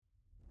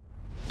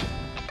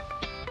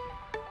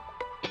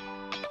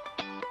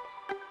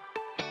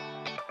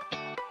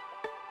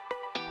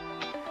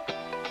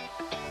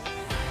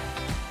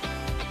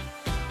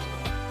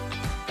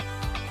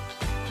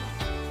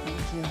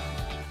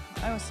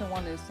also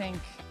want to thank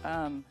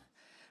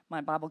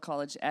my Bible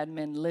college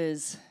admin,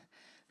 Liz,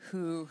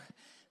 who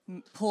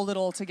pulled it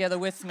all together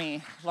with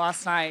me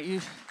last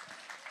night.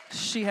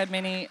 She had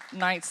many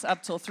nights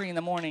up till 3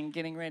 a.m.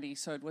 getting ready,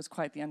 so it was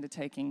quite the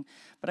undertaking.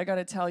 But I got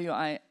to tell you,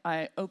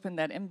 I opened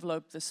that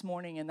envelope this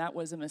morning, and that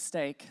was a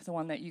mistake, the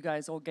one that you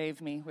guys all gave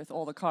me with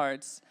all the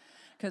cards.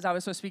 Because I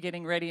was supposed to be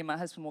getting ready, and my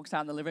husband walks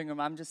out in the living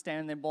room. I'm just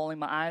standing there bawling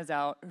my eyes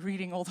out,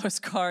 reading all those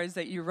cards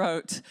that you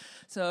wrote.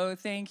 So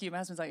thank you. My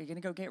husband's like, are you going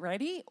to go get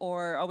ready,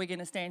 or are we going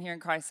to stand here and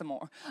cry some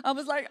more? I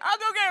was like, I'll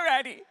go get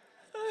ready.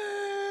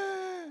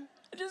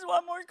 Just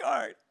one more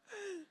card.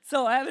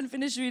 So I haven't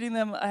finished reading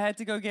them. I had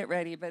to go get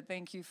ready, but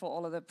thank you for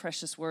all of the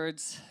precious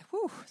words.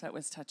 Whew, that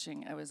was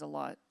touching. It was a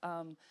lot.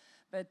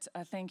 But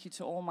thank you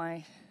to all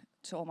my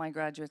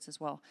graduates as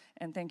well,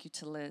 and thank you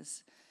to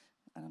Liz.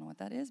 I don't know what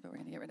that is, but we're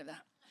going to get rid of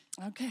that.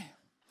 Okay.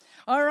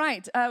 All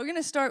right. We're going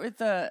to start with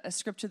a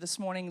scripture this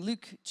morning,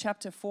 Luke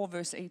chapter 4,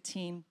 verse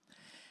 18.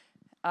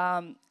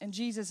 And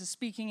Jesus is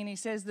speaking, and he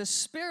says, "The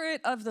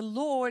Spirit of the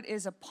Lord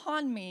is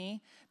upon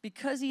me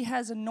because he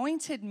has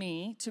anointed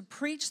me to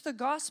preach the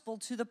gospel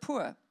to the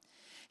poor.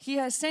 He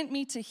has sent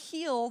me to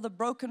heal the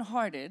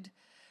brokenhearted,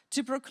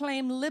 to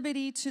proclaim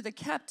liberty to the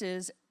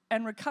captives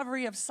and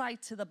recovery of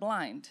sight to the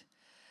blind,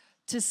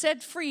 to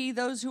set free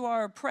those who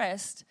are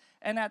oppressed,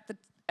 and that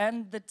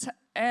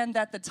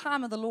the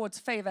time of the Lord's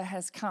favor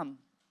has come."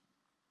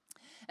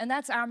 And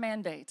that's our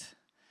mandate.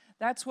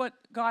 That's what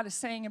God is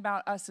saying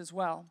about us as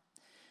well.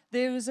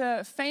 There was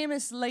a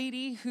famous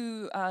lady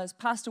who has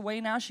passed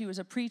away now. She was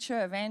a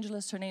preacher,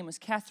 evangelist. Her name was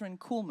Kathryn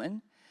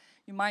Kuhlman.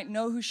 You might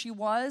know who she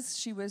was.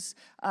 She was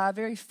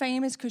very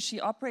famous because she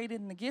operated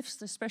in the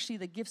gifts, especially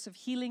the gifts of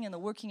healing and the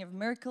working of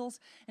miracles.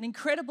 And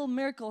incredible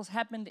miracles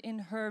happened in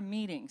her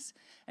meetings.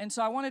 And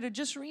so I wanted to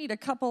just read a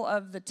couple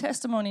of the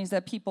testimonies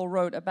that people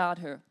wrote about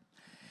her.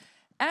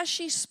 "As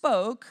she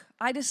spoke,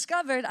 I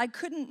discovered I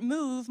couldn't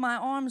move my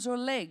arms or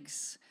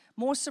legs.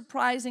 More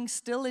surprising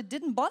still, it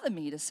didn't bother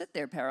me to sit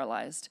there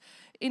paralyzed.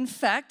 In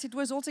fact, it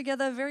was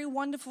altogether a very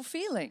wonderful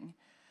feeling.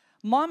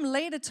 Mom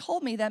later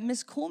told me that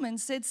Miss Kuhlman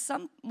said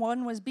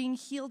someone was being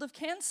healed of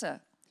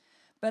cancer,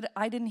 but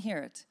I didn't hear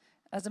it.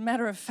 As a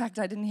matter of fact,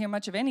 I didn't hear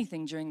much of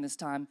anything during this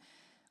time.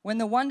 When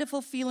the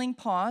wonderful feeling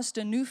passed,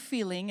 a new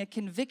feeling, a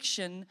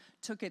conviction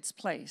took its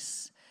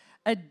place.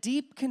 A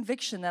deep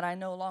conviction that I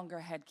no longer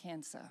had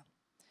cancer.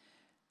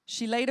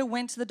 She later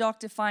went to the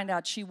doctor to find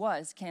out she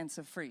was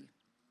cancer-free.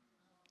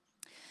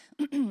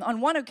 On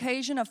one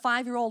occasion, a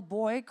 5-year-old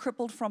boy,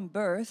 crippled from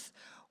birth,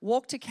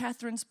 walked to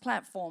Kathryn's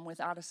platform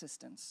without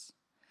assistance.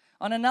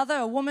 On another,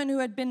 a woman who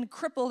had been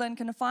crippled and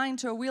confined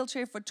to a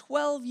wheelchair for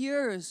 12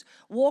 years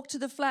walked to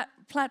the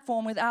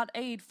platform without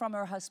aid from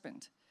her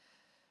husband.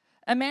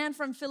 A man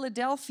from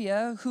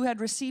Philadelphia who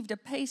had received a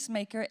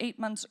pacemaker 8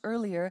 months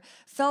earlier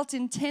felt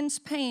intense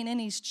pain in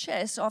his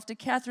chest after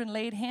Kathryn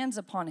laid hands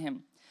upon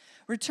him.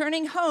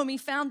 Returning home, he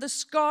found the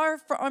scar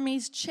from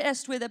his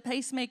chest where the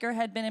pacemaker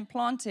had been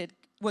implanted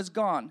was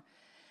gone,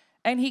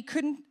 and he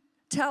couldn't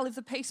tell if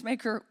the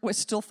pacemaker was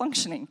still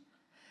functioning.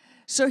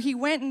 So he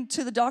went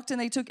to the doctor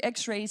and they took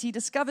x-rays. He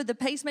discovered the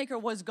pacemaker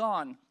was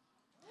gone,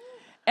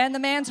 and the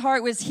man's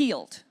heart was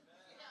healed.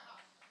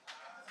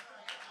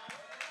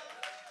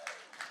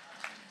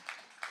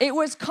 It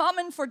was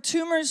common for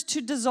tumors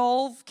to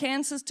dissolve,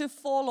 cancers to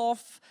fall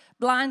off,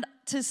 blind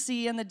to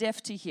see, and the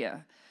deaf to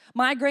hear.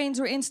 Migraines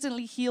were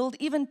instantly healed.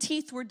 Even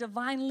teeth were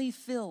divinely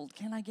filled.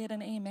 Can I get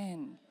an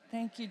amen?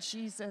 Thank you,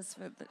 Jesus,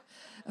 for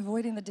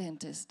avoiding the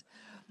dentist.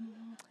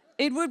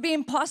 It would be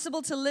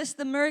impossible to list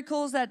the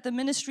miracles that the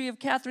ministry of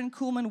Kathryn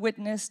Kuhlman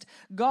witnessed.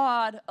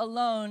 God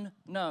alone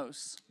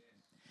knows.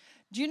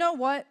 Do you know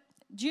what?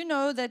 Do you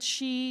know that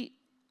she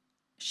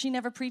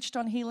never preached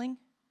on healing?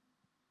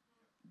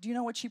 Do you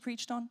know what she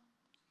preached on?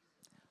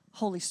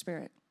 Holy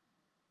Spirit.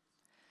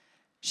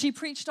 She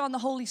preached on the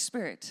Holy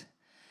Spirit.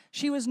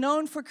 She was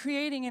known for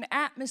creating an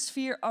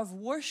atmosphere of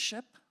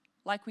worship,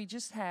 like we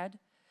just had,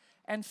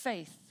 and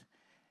faith,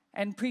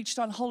 and preached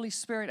on Holy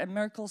Spirit, and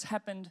miracles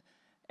happened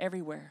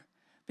everywhere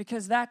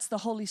because that's the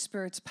Holy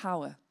Spirit's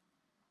power.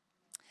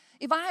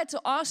 If I had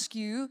to ask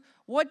you,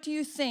 what do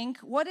you think,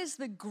 what is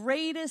the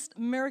greatest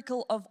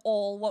miracle of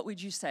all, what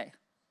would you say?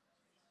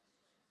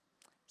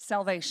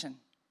 Salvation.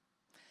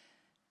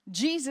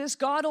 Jesus,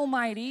 God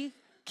Almighty,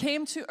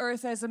 came to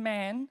earth as a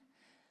man,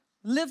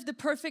 lived the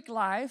perfect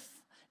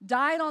life,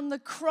 died on the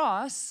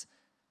cross,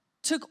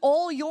 took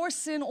all your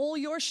sin, all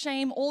your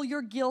shame, all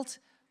your guilt,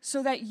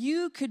 so that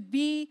you could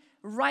be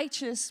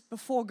righteous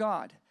before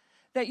God.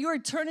 That your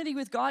eternity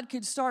with God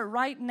could start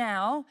right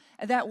now,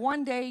 and that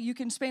one day you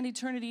can spend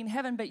eternity in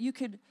heaven, but you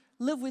could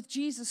live with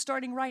Jesus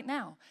starting right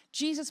now.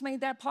 Jesus made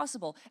that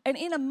possible. And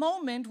in a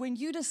moment when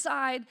you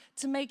decide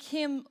to make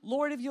Him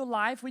Lord of your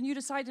life, when you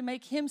decide to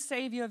make Him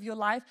Savior of your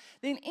life,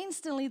 then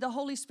instantly the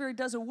Holy Spirit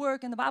does a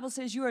work, and the Bible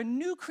says you're a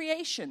new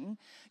creation.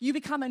 You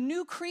become a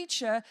new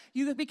creature.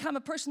 You become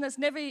a person that's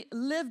never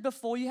lived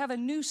before. You have a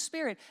new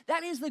spirit.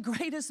 That is the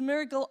greatest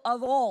miracle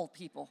of all,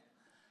 people.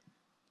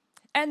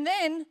 And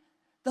then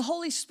the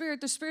Holy Spirit,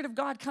 the Spirit of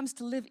God, comes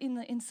to live in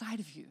the inside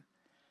of you.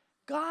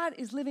 God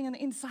is living on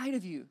the inside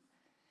of you.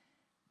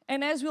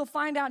 And as we'll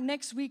find out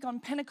next week on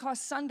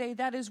Pentecost Sunday,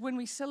 that is when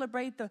we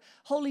celebrate the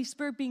Holy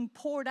Spirit being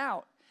poured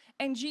out.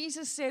 And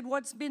Jesus said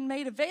what's been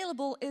made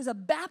available is a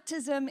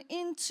baptism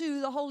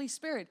into the Holy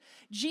Spirit.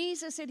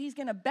 Jesus said he's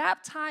going to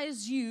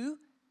baptize you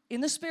in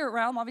the spirit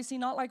realm, obviously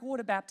not like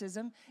water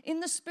baptism, in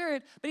the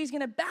spirit, but he's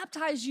going to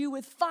baptize you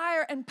with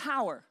fire and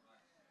power.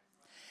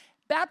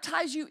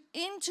 Baptize you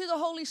into the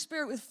Holy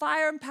Spirit with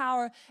fire and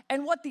power.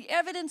 And what the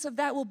evidence of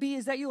that will be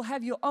is that you'll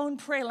have your own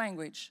prayer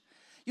language.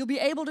 You'll be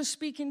able to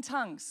speak in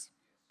tongues.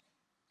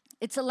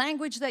 It's a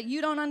language that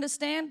you don't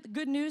understand. The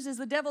good news is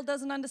the devil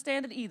doesn't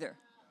understand it either.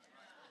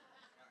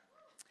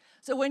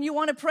 So when you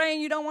want to pray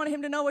and you don't want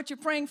him to know what you're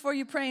praying for,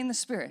 you pray in the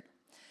Spirit.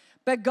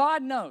 But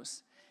God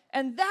knows.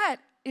 And that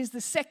is the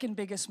second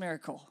biggest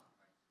miracle.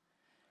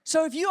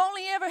 So if you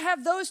only ever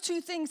have those two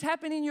things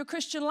happen in your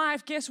Christian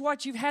life, guess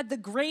what? You've had the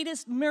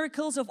greatest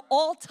miracles of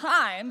all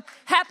time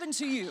happen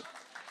to you.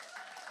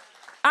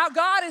 Our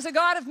God is a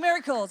God of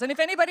miracles. And if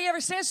anybody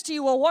ever says to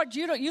you, well, what,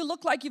 you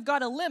look like you've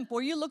got a limp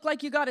or you look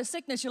like you got a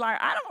sickness, you're like,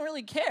 I don't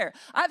really care.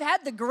 I've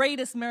had the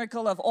greatest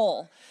miracle of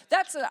all.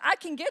 I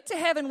can get to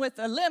heaven with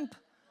a limp.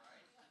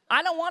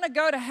 I don't want to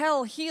go to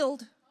hell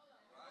healed.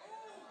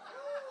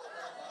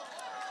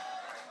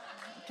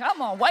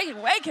 Come on,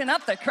 waking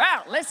up the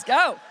crowd. Let's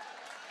go.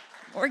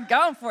 We're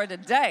going for it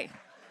today.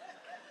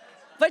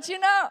 But you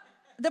know,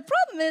 the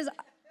problem is,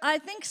 I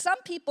think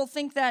some people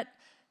think that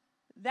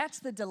that's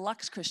the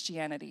deluxe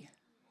Christianity.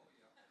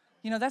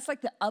 You know, that's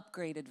like the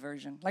upgraded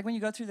version. Like when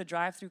you go through the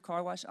drive-through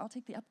car wash, I'll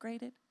take the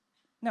upgraded.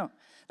 No,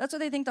 that's what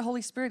they think the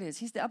Holy Spirit is.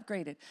 He's the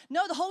upgraded.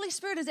 No, the Holy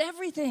Spirit is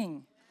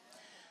everything.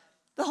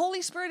 The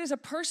Holy Spirit is a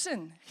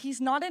person.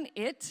 He's not an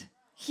it.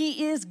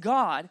 He is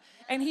God,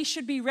 and he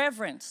should be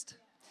reverenced.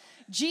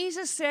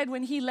 Jesus said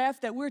when he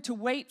left that we're to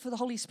wait for the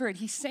Holy Spirit.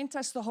 He sent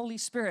us the Holy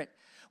Spirit.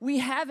 We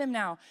have him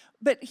now.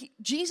 But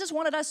Jesus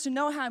wanted us to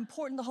know how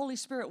important the Holy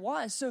Spirit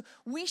was. So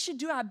we should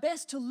do our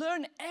best to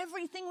learn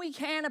everything we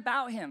can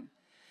about him.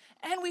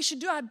 And we should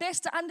do our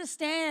best to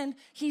understand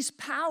his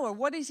power.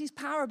 What is his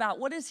power about?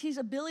 What is his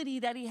ability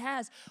that he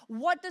has?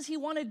 What does he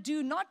want to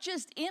do, not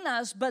just in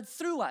us, but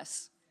through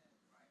us?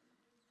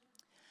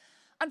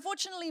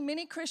 Unfortunately,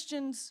 many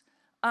Christians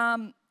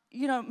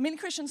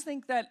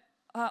think that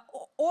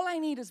all I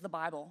need is the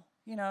Bible.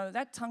 You know,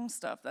 that tongue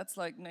stuff, that's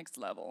like next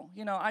level.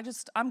 You know,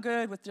 I'm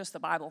good with just the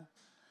Bible.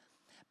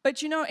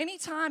 But you know,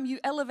 anytime you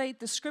elevate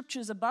the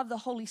scriptures above the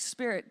Holy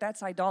Spirit,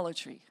 that's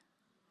idolatry.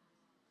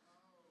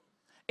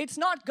 It's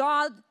not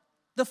God,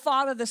 the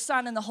Father, the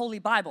Son, and the Holy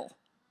Bible.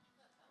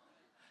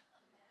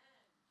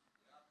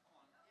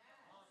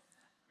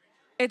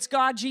 It's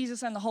God,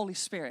 Jesus, and the Holy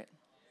Spirit.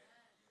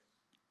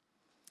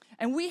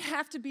 And we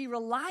have to be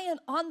reliant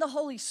on the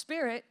Holy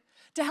Spirit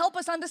to help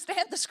us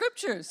understand the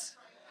scriptures.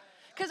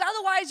 Because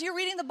otherwise, you're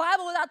reading the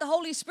Bible without the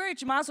Holy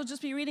Spirit. You might as well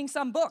just be reading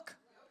some book.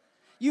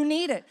 You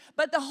need it.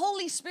 But the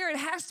Holy Spirit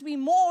has to be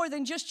more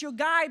than just your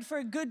guide for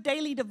a good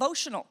daily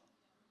devotional.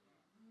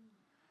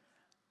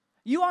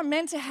 You are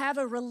meant to have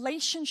a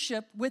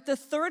relationship with the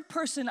third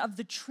person of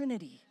the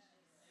Trinity.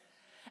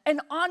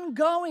 An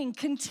ongoing,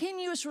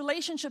 continuous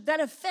relationship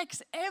that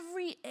affects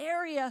every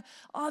area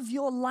of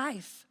your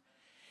life.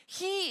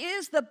 He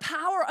is the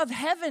power of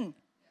heaven.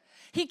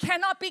 He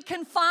cannot be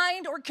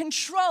confined or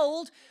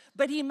controlled,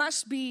 but he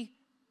must be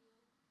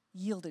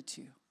yielded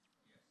to.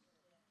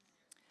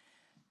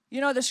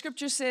 You know, the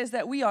scripture says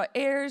that we are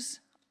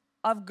heirs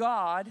of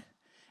God,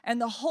 and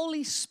the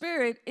Holy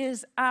Spirit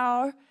is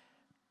our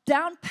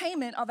down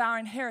payment of our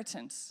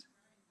inheritance.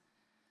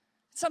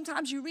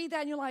 Sometimes you read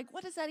that and you're like,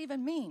 what does that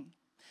even mean?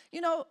 You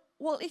know,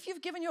 well, if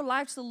you've given your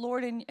life to the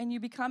Lord and you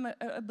become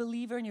a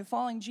believer and you're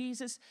following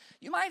Jesus,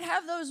 you might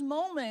have those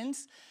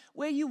moments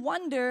where you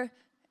wonder,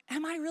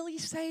 am I really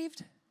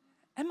saved?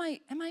 Am I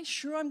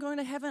sure I'm going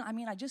to heaven? I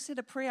mean, I just said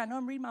a prayer. I know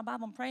I'm reading my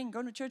Bible, I'm praying,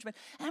 going to church, but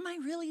am I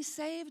really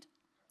saved?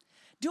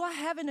 Do I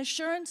have an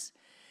assurance?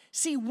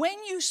 See, when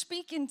you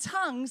speak in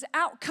tongues,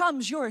 out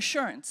comes your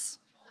assurance.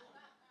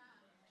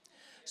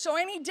 So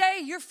any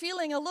day you're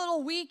feeling a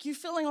little weak, you're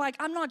feeling like,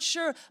 I'm not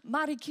sure.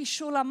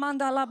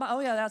 Oh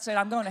yeah, that's it.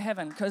 I'm going to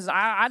heaven because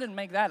I didn't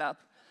make that up.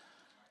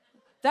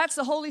 That's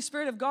the Holy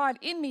Spirit of God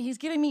in me. He's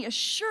giving me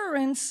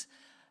assurance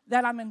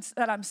that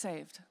I'm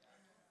saved.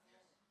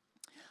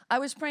 I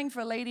was praying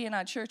for a lady in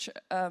our church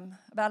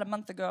about a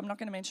month ago. I'm not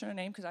going to mention her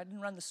name because I didn't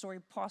run the story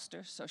past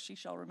her, so she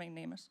shall remain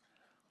nameless.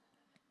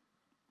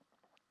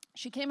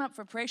 She came up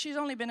for prayer. She's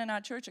only been in our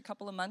church a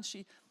couple of months.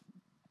 She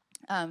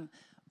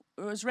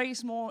was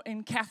raised more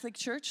in Catholic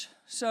church,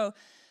 so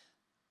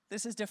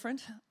this is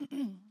different,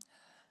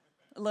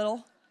 a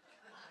little.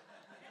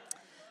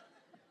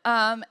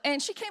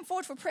 And she came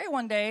forward for prayer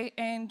one day,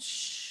 and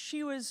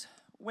she was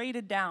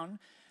weighted down.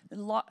 A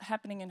lot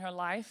happening in her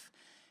life.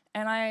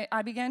 And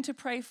I began to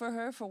pray for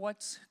her for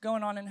what's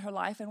going on in her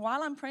life. And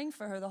while I'm praying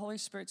for her, the Holy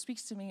Spirit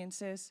speaks to me and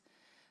says,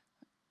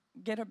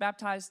 get her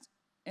baptized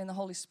in the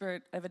Holy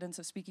Spirit, evidence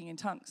of speaking in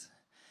tongues.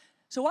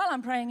 So while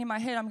I'm praying in my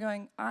head, I'm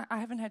going, I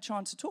haven't had a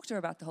chance to talk to her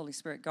about the Holy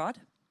Spirit, God.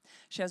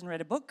 She hasn't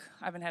read a book.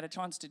 I haven't had a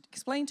chance to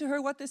explain to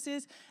her what this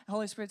is. The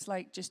Holy Spirit's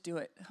like, just do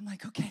it. I'm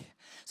like, okay.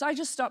 So I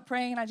just stopped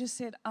praying and I just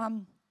said,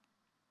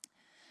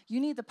 you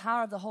need the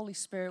power of the Holy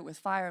Spirit with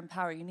fire and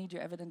power. You need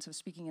your evidence of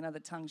speaking in other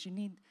tongues. You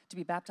need to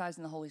be baptized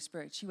in the Holy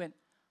Spirit. She went,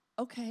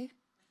 okay.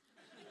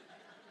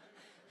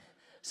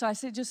 So I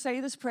said, just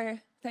say this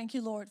prayer. Thank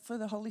you, Lord, for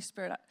the Holy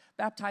Spirit.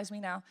 Baptize me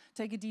now.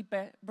 Take a deep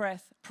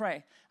breath.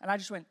 Pray. And I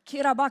just went,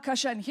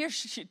 Kirabakasha, and here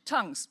she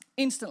tongues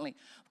instantly.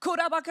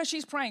 Kurabaka,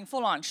 she's praying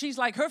full on. She's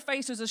like, her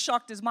face was as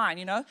shocked as mine,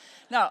 you know.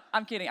 No,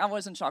 I'm kidding. I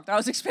wasn't shocked. I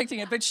was expecting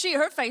it. But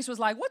her face was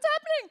like, what's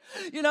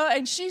happening? You know,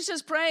 and she's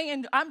just praying,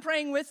 and I'm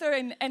praying with her.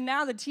 And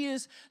now the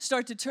tears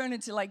start to turn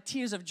into like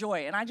tears of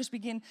joy. And I just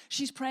begin,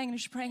 she's praying,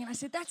 and I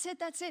said, that's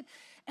it.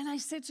 And I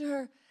said to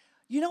her,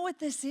 you know what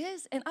this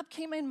is? And up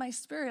came in my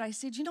spirit. I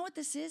said, you know what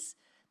this is?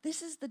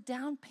 This is the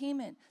down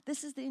payment.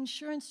 This is the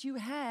insurance you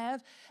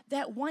have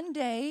that one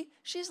day,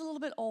 she's a little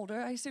bit older.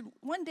 I said,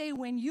 one day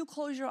when you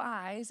close your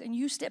eyes and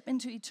you step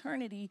into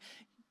eternity,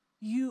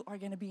 you are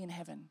going to be in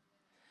heaven.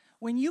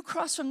 When you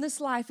cross from this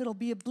life, it'll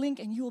be a blink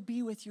and you will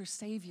be with your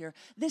Savior.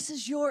 This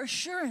is your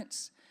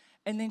assurance.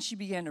 And then she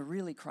began to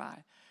really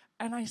cry.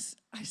 And I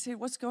said,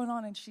 what's going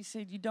on? And she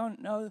said, you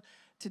don't know.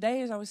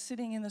 Today, as I was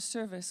sitting in the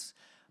service,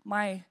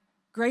 my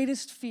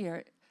greatest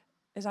fear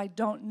is I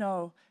don't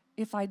know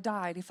if I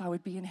died, if I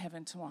would be in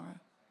heaven tomorrow.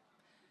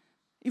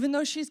 Even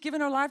though she's given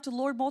her life to the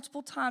Lord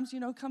multiple times,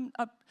 come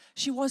up,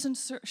 she wasn't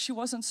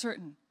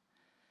certain.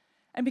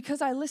 And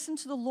because I listened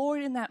to the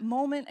Lord in that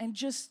moment and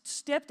just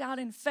stepped out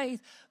in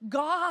faith,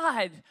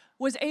 God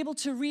was able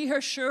to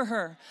reassure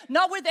her,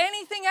 not with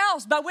anything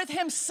else, but with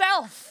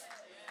Himself.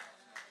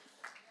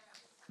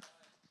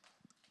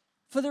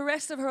 For the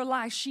rest of her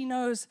life, she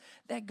knows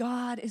that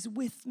God is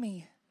with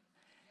me.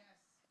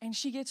 And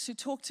she gets to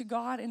talk to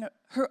God in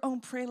her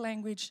own prayer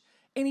language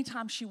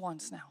anytime she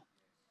wants now.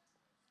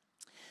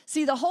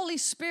 See, the Holy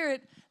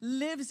Spirit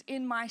lives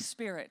in my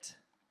spirit.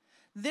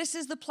 This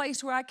is the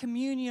place where I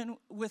communion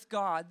with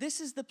God.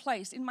 This is the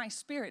place in my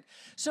spirit.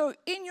 So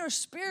in your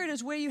spirit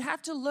is where you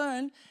have to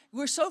learn.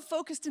 We're so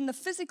focused in the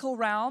physical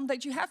realm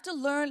that you have to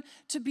learn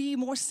to be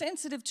more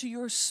sensitive to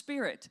your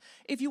spirit.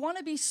 If you want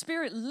to be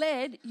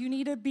spirit-led, you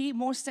need to be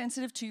more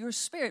sensitive to your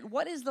spirit.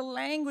 What is the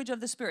language of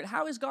the Spirit?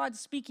 How is God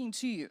speaking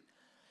to you?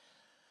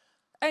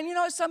 And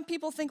some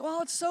people think,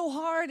 well, it's so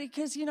hard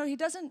because, he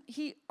doesn't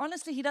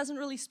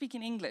really speak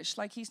in English.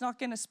 Like, he's not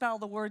going to spell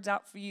the words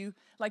out for you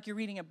like you're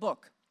reading a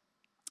book.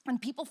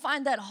 And people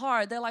find that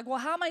hard. They're like, well,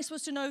 how am I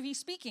supposed to know if he's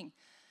speaking?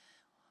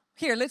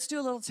 Here, let's do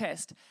a little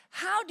test.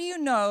 How do you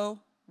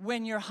know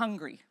when you're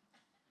hungry?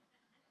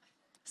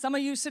 Some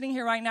of you sitting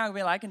here right now will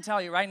be like, I can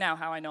tell you right now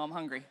how I know I'm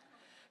hungry.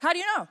 How do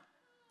you know?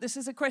 This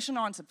is a question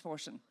answer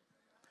portion.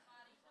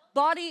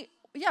 Body,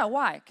 yeah,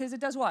 why? Because it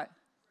does what?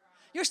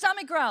 Your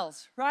stomach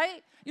growls,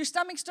 right? Your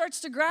stomach starts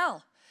to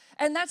growl.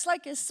 And that's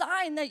like a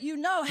sign that you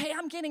know, hey,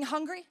 I'm getting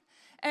hungry.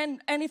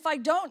 And if I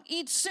don't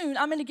eat soon,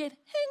 I'm going to get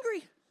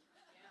hangry,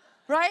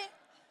 right?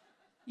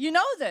 You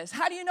know this.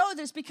 How do you know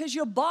this? Because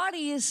your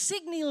body is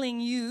signaling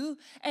you,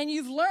 and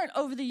you've learned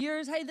over the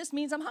years, hey, this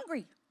means I'm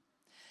hungry.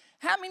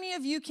 How many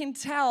of you can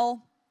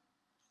tell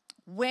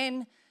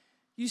when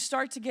you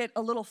start to get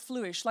a little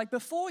fluish? Like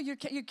before you're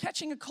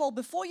catching a cold,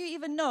 before you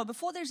even know,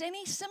 before there's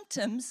any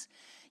symptoms,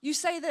 you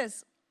say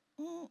this,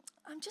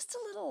 I'm just a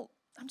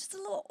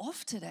little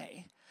off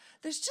today.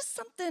 There's just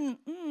something,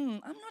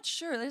 I'm not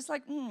sure. There's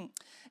like,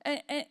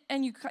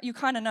 and you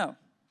kind of know.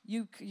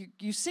 You're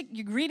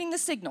reading the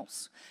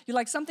signals. You're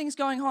like, something's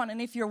going on.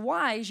 And if you're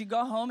wise, you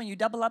go home and you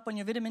double up on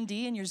your vitamin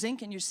D and your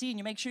zinc and your C and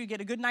you make sure you get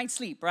a good night's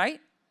sleep,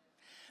 right?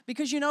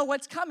 Because you know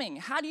what's coming.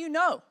 How do you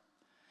know?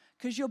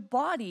 Because your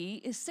body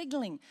is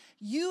signaling.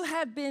 You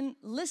have been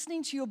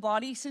listening to your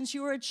body since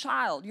you were a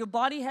child. Your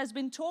body has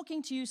been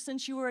talking to you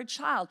since you were a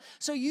child.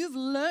 So you've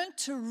learned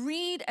to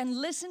read and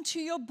listen to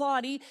your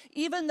body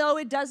even though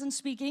it doesn't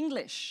speak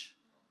English.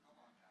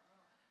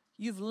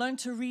 You've learned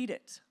to read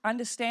it,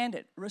 understand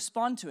it,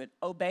 respond to it,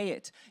 obey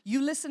it.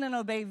 You listen and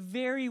obey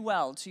very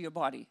well to your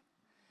body.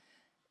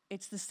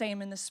 It's the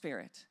same in the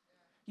Spirit.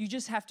 You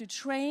just have to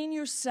train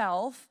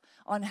yourself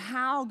on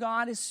how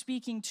God is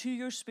speaking to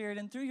your spirit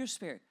and through your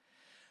spirit.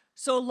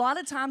 So a lot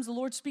of times the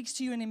Lord speaks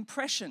to you in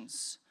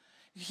impressions.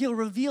 He'll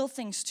reveal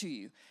things to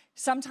you.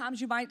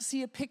 Sometimes you might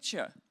see a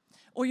picture,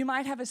 or you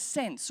might have a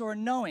sense or a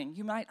knowing.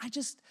 I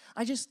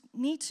just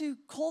need to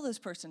call this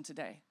person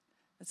today.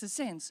 It's a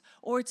sense,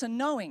 or it's a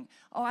knowing.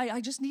 Oh,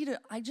 I just need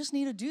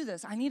to do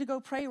this. I need to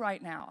go pray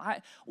right now.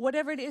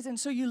 Whatever it is, and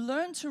so you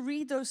learn to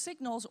read those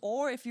signals.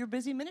 Or if you're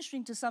busy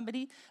ministering to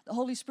somebody, the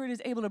Holy Spirit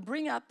is able to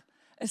bring up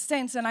a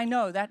sense, and I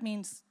know that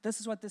means this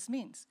is what this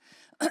means.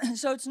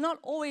 So it's not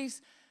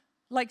always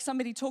like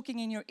somebody talking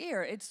in your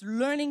ear. It's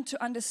learning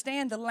to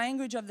understand the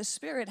language of the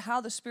Spirit,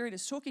 how the Spirit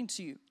is talking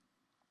to you.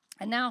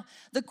 And now,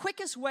 the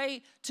quickest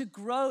way to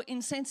grow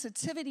in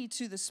sensitivity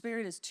to the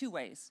Spirit is two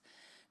ways.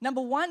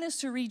 Number one is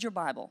to read your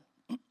Bible.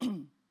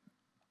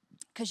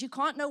 Because you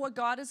can't know what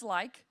God is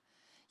like.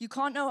 You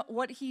can't know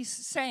what He's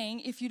saying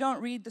if you don't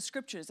read the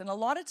Scriptures. And a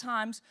lot of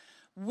times,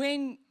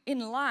 when in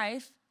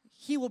life,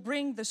 He will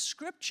bring the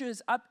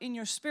scriptures up in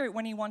your spirit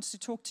when he wants to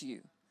talk to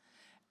you.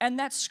 And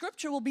that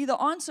scripture will be the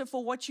answer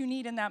for what you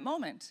need in that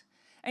moment.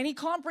 And he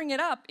can't bring it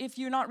up if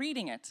you're not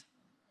reading it.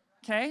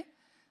 Okay?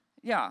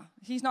 Yeah.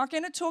 He's not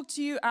going to talk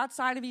to you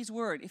outside of his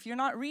word. If you're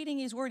not reading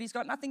his word, he's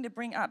got nothing to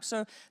bring up.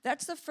 So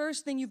that's the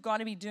first thing you've got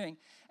to be doing.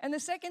 And the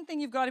second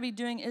thing you've got to be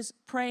doing is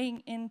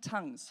praying in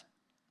tongues.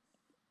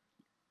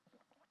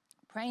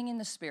 Praying in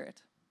the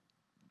Spirit.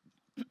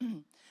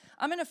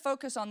 I'm going to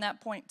focus on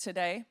that point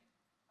today.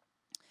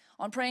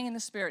 On praying in the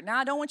Spirit. Now,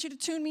 I don't want you to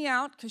tune me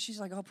out because she's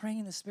like, oh, praying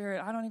in the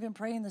Spirit. I don't even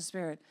pray in the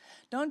Spirit.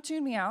 Don't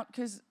tune me out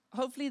because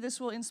hopefully this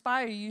will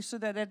inspire you so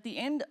that at the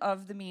end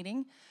of the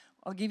meeting,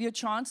 I'll give you a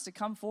chance to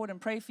come forward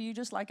and pray for you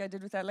just like I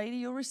did with that lady.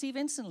 You'll receive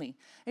instantly.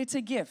 It's a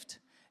gift.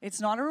 It's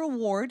not a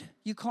reward.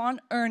 You can't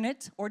earn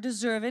it or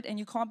deserve it, and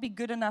you can't be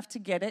good enough to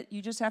get it.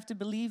 You just have to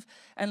believe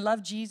and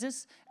love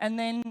Jesus, and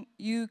then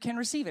you can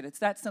receive it. It's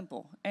that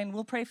simple. And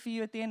we'll pray for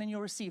you at the end, and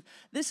you'll receive.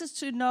 This is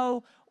to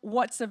know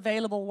what's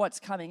available, what's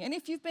coming. And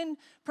if you've been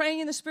praying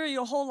in the Spirit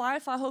your whole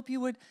life, I hope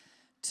you would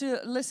to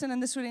listen,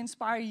 and this would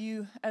inspire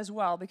you as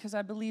well, because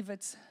I believe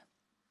it's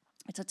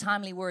a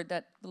timely word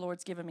that the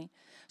Lord's given me.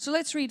 So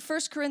let's read 1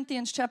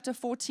 Corinthians chapter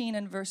 14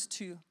 and verse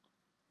 2.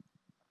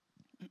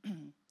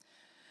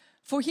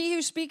 For he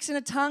who speaks in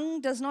a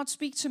tongue does not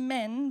speak to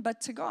men, but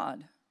to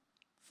God.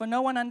 For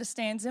no one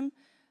understands him.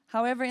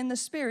 However, in the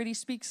Spirit he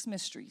speaks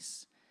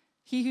mysteries.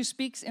 He who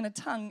speaks in a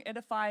tongue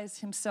edifies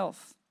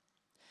himself.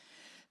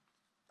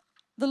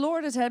 The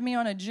Lord has had me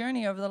on a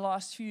journey over the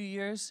last few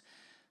years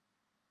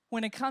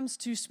when it comes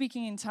to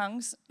speaking in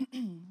tongues,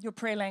 your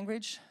prayer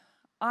language.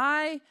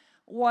 I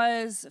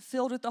was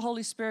filled with the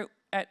Holy Spirit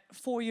at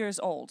 4 years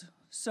old.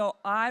 So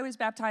I was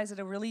baptized at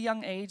a really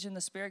young age in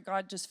the Spirit.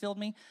 God just filled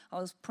me.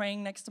 I was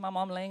praying next to my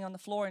mom laying on the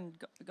floor, and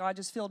God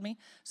just filled me.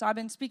 So I've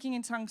been speaking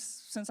in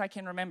tongues since I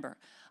can remember.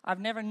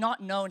 I've never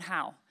not known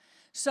how.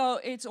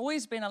 So it's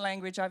always been a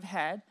language I've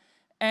had.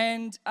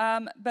 And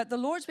but the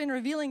Lord's been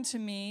revealing to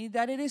me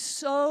that it is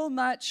so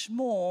much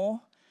more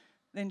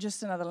than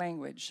just another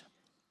language.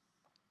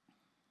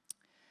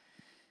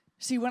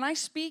 See, when I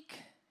speak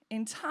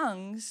in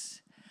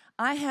tongues,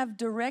 I have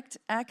direct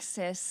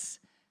access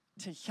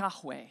to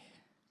Yahweh.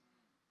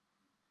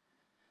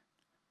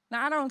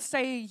 Now, I don't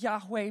say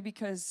Yahweh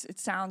because it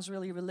sounds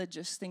really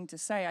religious thing to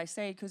say. I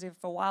say it because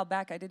if a while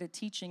back I did a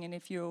teaching, and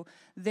if you're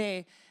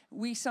there,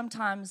 we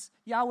sometimes,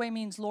 Yahweh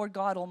means Lord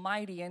God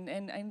Almighty,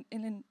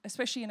 and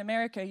especially in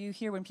America, you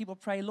hear when people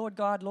pray, Lord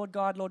God, Lord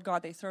God, Lord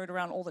God, they throw it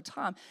around all the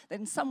time. That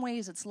in some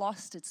ways it's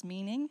lost its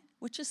meaning,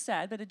 which is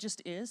sad, but it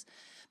just is.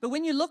 But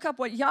when you look up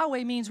what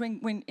Yahweh means,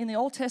 when in the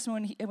Old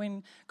Testament,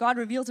 when God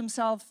reveals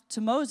himself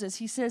to Moses,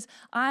 he says,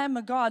 I am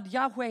a God.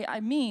 Yahweh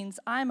means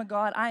I am a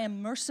God. I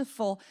am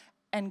merciful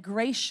and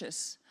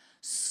gracious,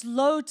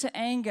 slow to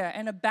anger,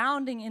 and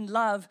abounding in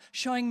love,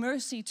 showing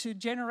mercy to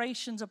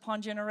generations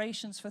upon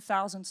generations for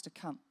thousands to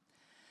come.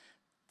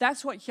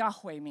 That's what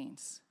Yahweh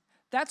means.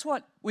 That's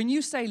what, when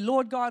you say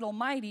Lord God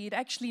Almighty, it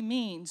actually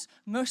means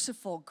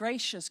merciful,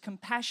 gracious,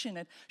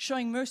 compassionate,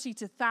 showing mercy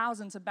to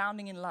thousands,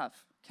 abounding in love,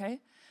 okay?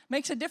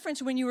 Makes a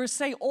difference when you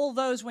say all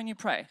those when you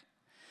pray.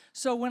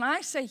 So when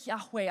I say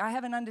Yahweh, I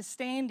have an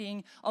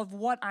understanding of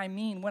what I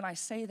mean when I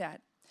say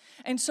that.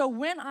 And so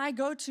when I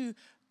go to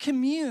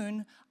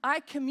commune.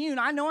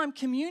 I know I'm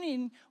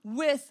communing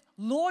with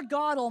Lord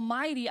God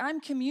Almighty.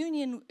 I'm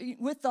communion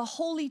with the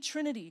Holy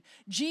Trinity.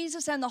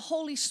 Jesus and the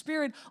Holy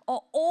Spirit are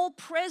all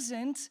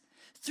present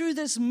through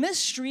this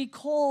mystery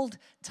called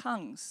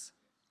tongues.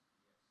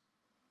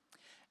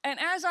 And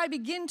as I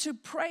begin to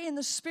pray in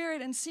the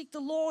Spirit and seek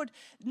the Lord,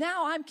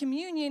 now I'm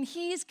communion.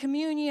 He's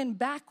communion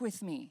back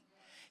with me.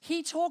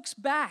 He talks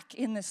back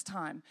in this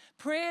time.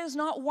 Prayer is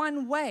not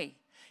one way.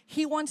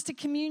 He wants to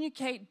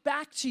communicate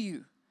back to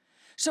you.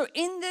 So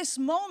in this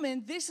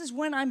moment, this is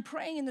when I'm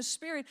praying in the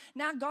Spirit.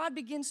 Now God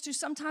begins to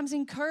sometimes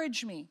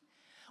encourage me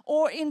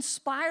or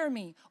inspire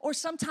me, or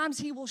sometimes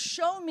he will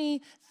show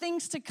me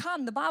things to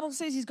come. The Bible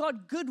says he's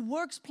got good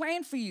works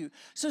planned for you.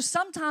 So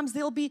sometimes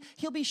he'll be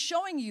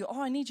showing you,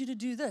 oh, I need you to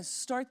do this,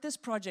 start this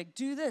project,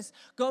 do this,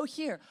 go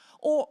here,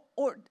 or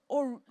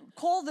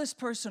call this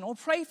person, or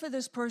pray for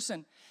this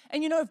person.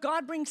 And you know, if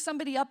God brings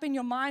somebody up in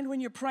your mind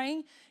when you're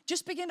praying,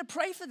 just begin to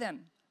pray for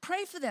them.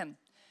 Pray for them.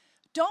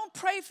 Don't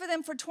pray for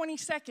them for 20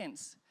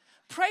 seconds.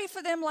 Pray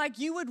for them like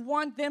you would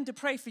want them to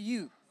pray for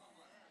you.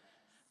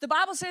 The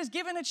Bible says,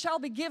 given it shall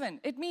be given.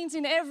 It means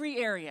in every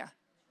area.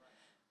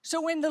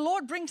 So when the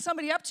Lord brings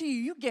somebody up to you,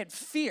 you get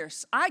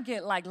fierce. I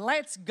get like,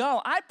 let's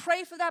go. I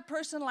pray for that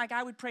person like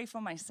I would pray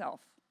for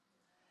myself.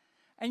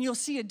 And you'll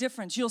see a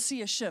difference. You'll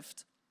see a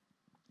shift.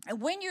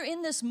 And when you're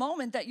in this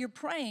moment that you're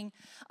praying,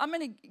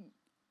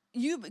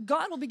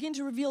 God will begin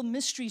to reveal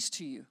mysteries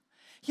to you.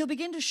 He'll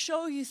begin to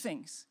show you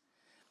things.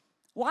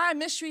 Why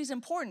mystery is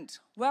important?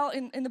 Well,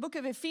 in the book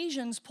of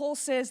Ephesians, Paul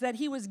says that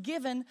he was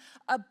given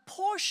a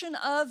portion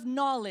of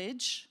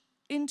knowledge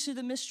into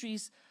the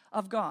mysteries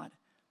of God.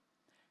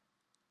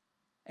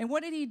 And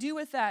what did he do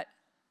with that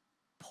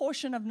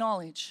portion of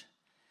knowledge?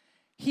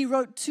 He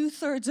wrote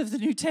 2/3 of the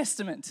New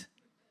Testament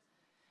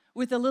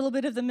with a little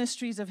bit of the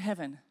mysteries of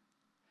heaven.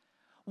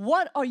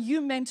 What are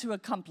you meant to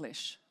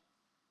accomplish?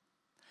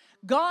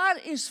 God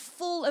is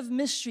full of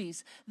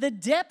mysteries. The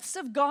depths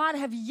of God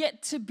have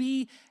yet to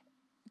be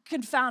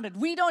confounded.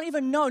 We don't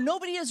even know.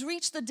 Nobody has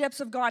reached the depths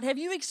of God. Have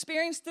you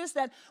experienced this?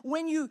 That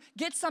when you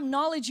get some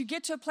knowledge, you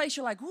get to a place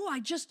you're like, oh,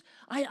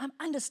 I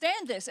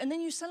understand this. And then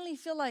you suddenly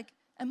feel like,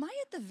 am I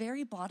at the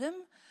very bottom?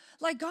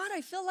 Like, God,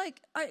 I feel like,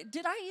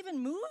 did I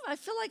even move? I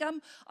feel like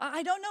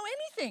I don't know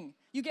anything.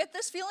 You get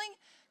this feeling?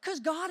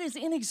 Because God is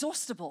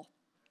inexhaustible.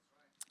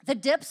 The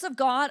depths of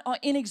God are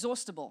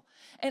inexhaustible.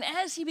 And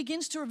as he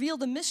begins to reveal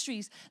the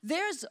mysteries,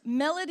 there's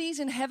melodies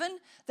in heaven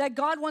that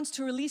God wants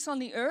to release on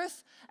the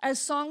earth as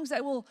songs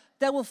that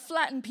will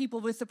flatten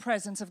people with the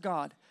presence of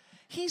God.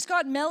 He's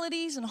got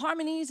melodies and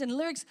harmonies and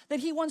lyrics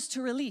that he wants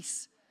to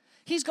release.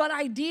 He's got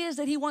ideas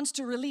that he wants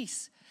to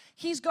release.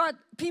 He's got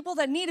people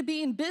that need to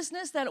be in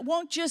business that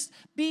won't just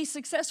be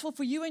successful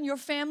for you and your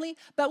family,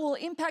 but will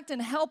impact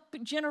and help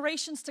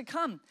generations to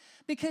come,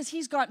 because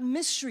he's got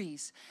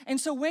mysteries. And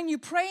so when you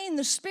pray in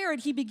the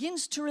Spirit, he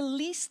begins to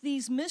release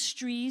these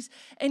mysteries,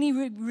 and he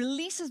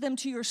releases them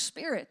to your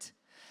spirit.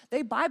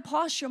 They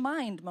bypass your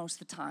mind most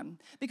of the time,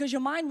 because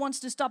your mind wants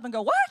to stop and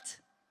go, what?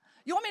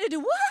 You want me to do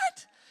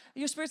what?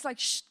 Your spirit's like,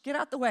 shh, get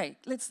out the way.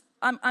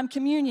 I'm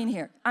communion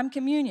here. I'm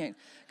communion.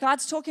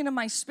 God's talking to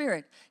my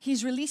spirit.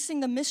 He's releasing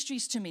the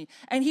mysteries to me.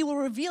 And he will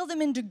reveal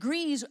them in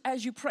degrees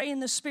as you pray in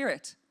the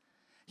Spirit.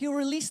 He'll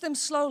release them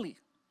slowly.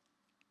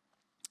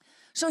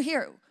 So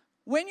here,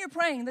 when you're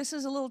praying, this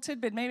is a little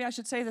tidbit. Maybe I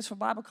should say this for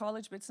Bible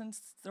college, but since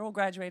they're all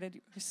graduated,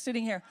 you're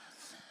sitting here.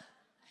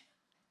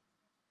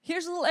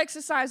 Here's a little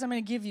exercise I'm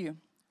going to give you.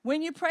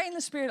 When you pray in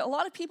the Spirit, a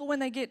lot of people, when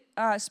they get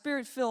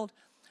Spirit-filled,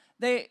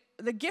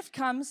 the gift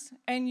comes,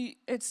 and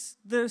it's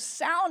the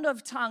sound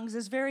of tongues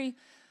is very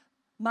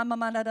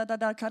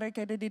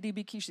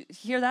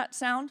hear that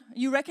sound?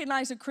 You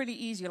recognize it pretty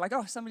easy. You're like,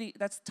 oh,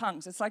 that's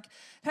tongues. It's like,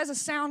 it has a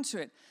sound to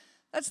it.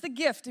 That's the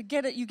gift. You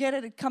get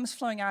it, it comes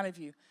flowing out of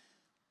you.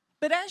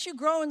 But as you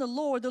grow in the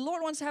Lord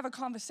wants to have a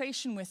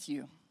conversation with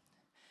you.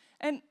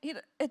 And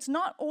it's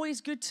not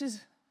always good to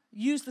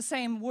use the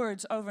same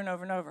words over and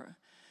over and over.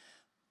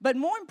 But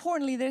more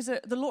importantly,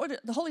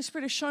 the Holy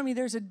Spirit has shown me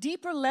there's a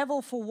deeper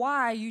level for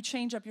why you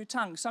change up your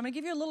tongue. So I'm going to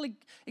give you a little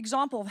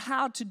example of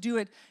how to do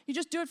it. You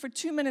just do it for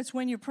 2 minutes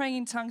when you're praying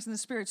in tongues in the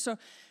Spirit. So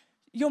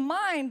your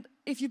mind,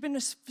 if you've been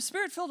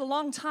Spirit-filled a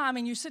long time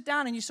and you sit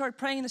down and you start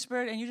praying in the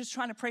Spirit and you're just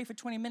trying to pray for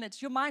 20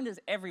 minutes, your mind is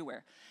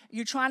everywhere.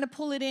 You're trying to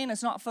pull it in,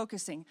 it's not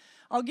focusing.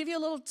 I'll give you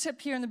a little tip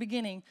here in the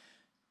beginning.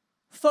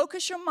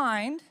 Focus your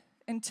mind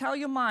and tell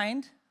your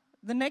mind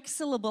the next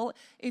syllable.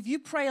 If you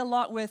pray a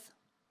lot with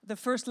the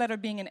first letter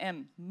being an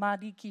M,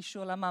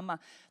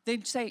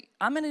 they'd say,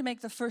 I'm going to make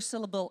the first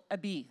syllable a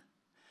B.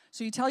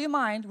 So you tell your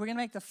mind, we're going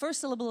to make the first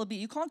syllable a B.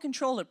 You can't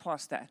control it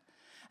past that.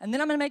 And then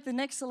I'm going to make the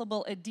next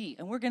syllable a D.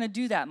 And we're going to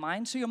do that,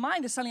 mind. So your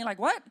mind is suddenly like,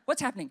 what?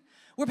 What's happening?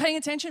 We're paying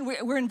attention.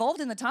 We're involved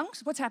in the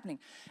tongues. What's happening?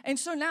 And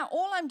so now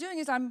all I'm doing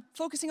is I'm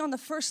focusing on the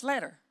first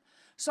letter.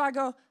 So I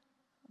go,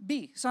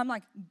 B. So I'm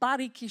like,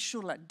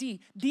 barikishula,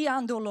 D,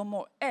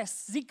 diandolomo,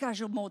 S,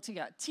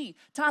 zikajomotia, T,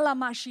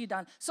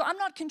 talamashidan. So I'm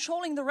not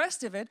controlling the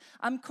rest of it.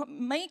 I'm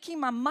making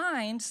my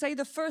mind say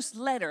the first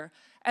letter,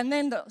 and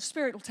then the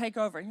Spirit will take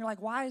over. And you're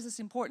like, why is this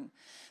important?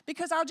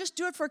 Because I'll just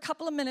do it for a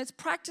couple of minutes,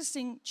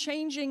 practicing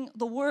changing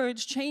the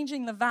words,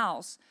 changing the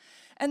vowels.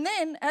 And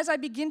then as I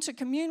begin to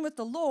commune with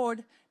the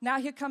Lord,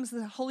 now here comes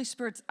the Holy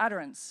Spirit's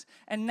utterance.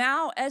 And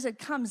now as it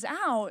comes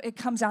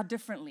out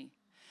differently.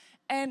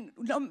 And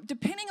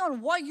depending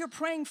on what you're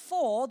praying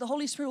for, the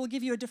Holy Spirit will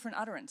give you a different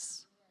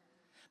utterance.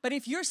 But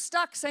if you're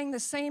stuck saying the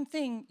same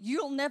thing,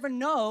 you'll never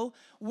know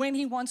when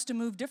he wants to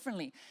move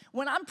differently.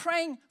 When I'm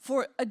praying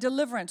for a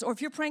deliverance, or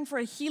if you're praying for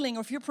a healing,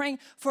 or if you're praying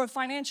for a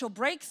financial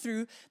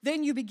breakthrough,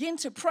 then you begin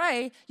to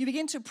pray,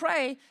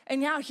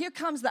 and now here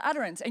comes the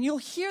utterance. And you'll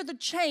hear the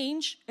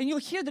change, and you'll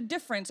hear the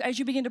difference as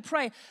you begin to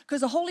pray,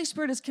 because the Holy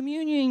Spirit is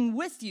communing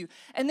with you.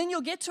 And then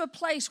you'll get to a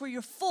place where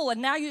you're full,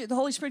 and now the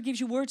Holy Spirit gives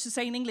you words to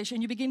say in English,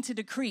 and you begin to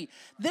decree.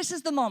 This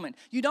is the moment.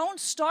 You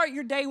don't start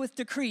your day with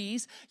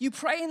decrees. You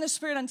pray in the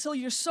Spirit until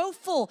you're so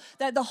full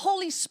that the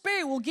Holy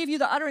Spirit will give you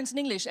the utterance in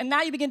English. And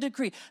now you begin to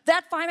decree,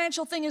 that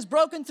financial thing is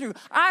broken through.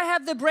 I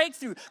have the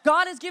breakthrough.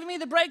 God has given me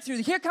the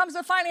breakthrough. Here comes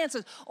the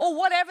finances. Or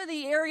whatever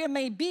the area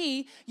may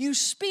be, you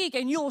speak,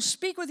 and you'll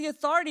speak with the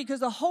authority,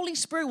 because the Holy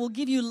Spirit will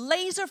give you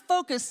laser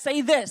focus.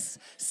 Say this.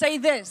 Say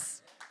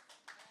this.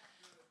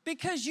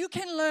 Because you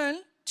can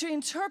learn to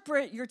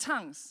interpret your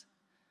tongues.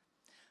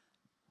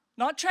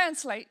 Not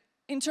translate,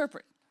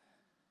 interpret.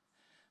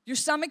 Your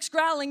stomach's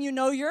growling, you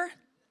know you're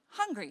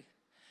hungry.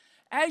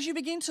 As you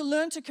begin to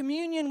learn to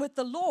communion with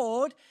the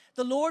Lord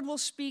will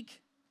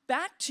speak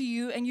back to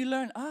you, and you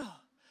learn, oh,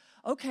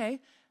 okay.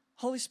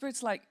 Holy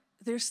Spirit's like,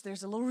 there's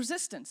a little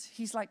resistance.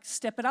 He's like,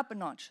 step it up a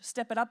notch,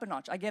 step it up a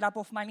notch. I get up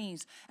off my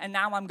knees, and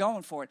now I'm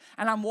going for it.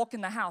 And I'm walking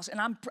the house, and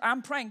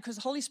I'm praying, because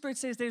the Holy Spirit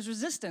says there's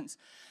resistance.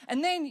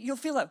 And then you'll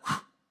feel a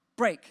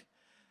break.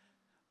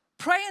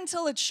 Pray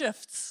until it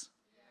shifts.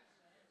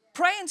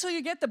 Pray until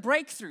you get the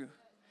breakthrough.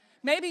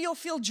 Maybe you'll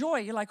feel joy.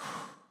 You're like,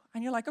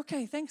 and you're like,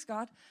 okay, thanks,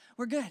 God.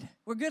 We're good.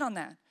 We're good on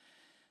that.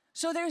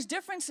 So there's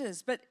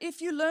differences, but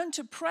if you learn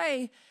to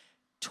pray,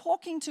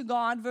 talking to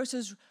God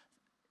versus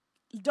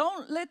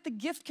don't let the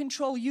gift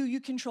control you, you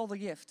control the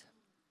gift.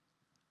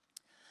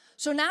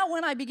 So now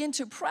when I begin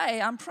to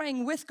pray, I'm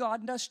praying with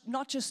God,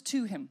 not just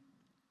to Him.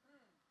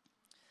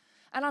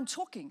 And I'm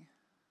talking.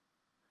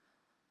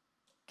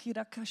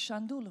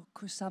 Kirakashandulo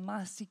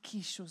kusamasi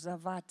kisho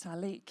zavata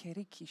le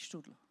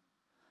kerikishtulo.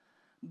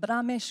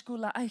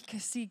 Brameshkula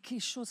aikasi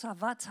kisho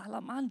zavata la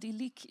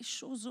mandili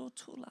kisho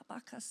zotula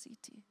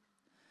bakasiti.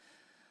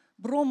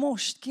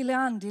 Bromost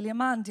kileandi le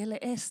mandile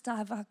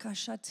esta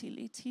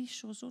vakashatili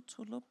tisho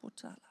zotulo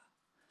putala.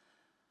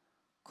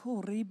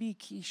 Koribi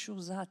kisho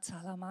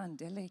zatala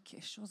mandele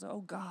kisho.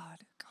 Oh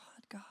God,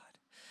 God, God.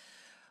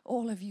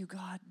 All of you,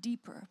 God,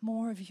 deeper,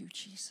 more of you,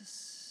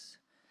 Jesus.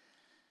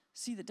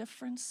 See the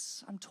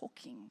difference? I'm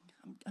talking.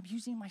 I'm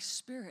using my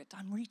spirit.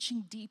 I'm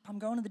reaching deep. I'm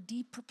going to the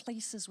deeper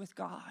places with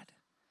God.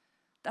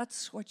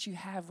 That's what you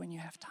have when you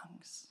have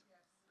tongues.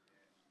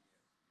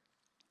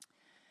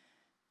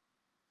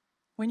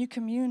 When you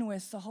commune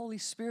with the Holy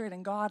Spirit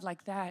and God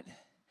like that,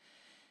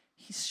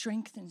 He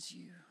strengthens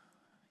you.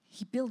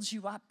 He builds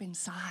you up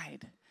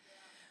inside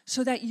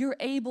so that you're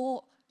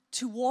able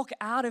to walk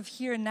out of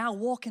here and now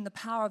walk in the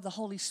power of the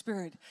Holy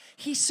Spirit.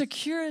 He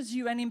secures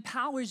you and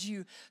empowers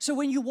you. So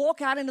when you walk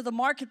out into the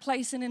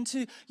marketplace and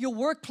into your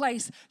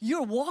workplace,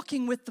 you're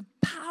walking with the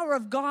power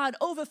of God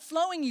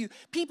overflowing you.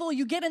 People,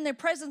 you get in their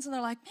presence and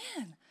they're like,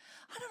 man,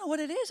 I don't know what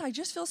it is. I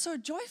just feel so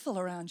joyful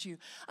around you.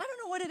 I don't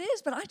know what it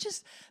is, but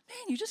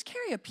you just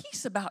carry a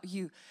peace about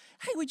you.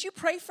 Hey, would you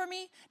pray for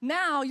me?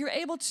 Now you're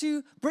able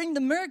to bring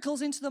the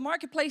miracles into the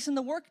marketplace and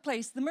the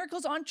workplace. The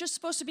miracles aren't just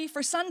supposed to be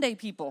for Sunday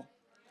people.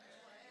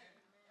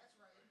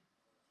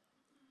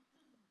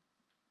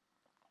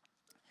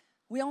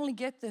 We only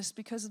get this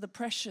because of the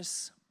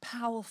precious,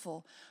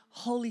 powerful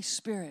Holy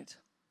Spirit.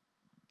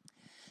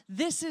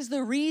 This is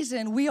the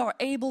reason we are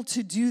able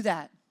to do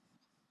that.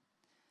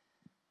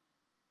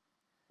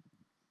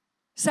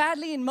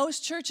 Sadly, in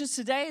most churches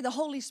today, the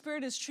Holy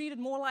Spirit is treated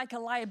more like a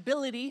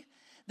liability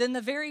than the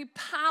very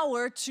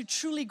power to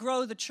truly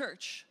grow the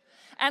church.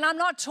 And I'm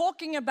not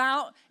talking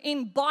about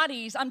in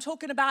bodies, I'm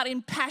talking about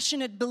in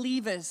passionate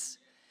believers.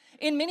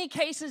 In many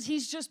cases,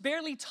 He's just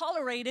barely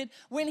tolerated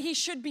when He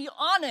should be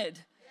honored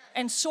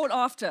and sought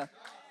after.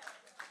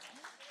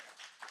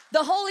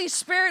 The Holy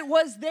Spirit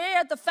was there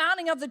at the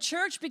founding of the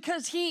church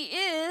because He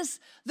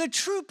is the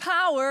true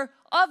power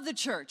of the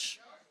church.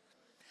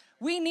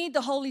 We need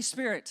the Holy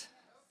Spirit.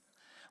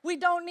 We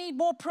don't need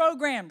more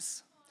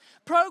programs.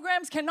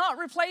 Programs cannot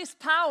replace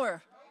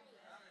power.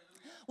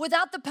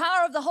 Without the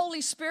power of the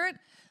Holy Spirit,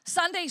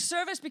 Sunday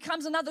service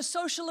becomes another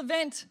social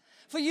event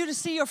for you to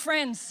see your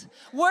friends.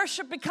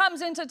 Worship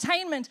becomes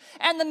entertainment,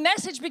 and the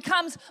message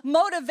becomes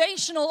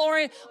motivational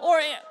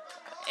or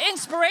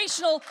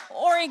inspirational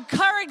or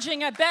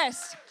encouraging at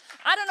best.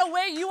 I don't know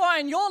where you are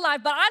in your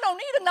life, but I don't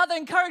need another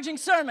encouraging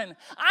sermon.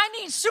 I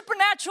need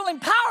supernatural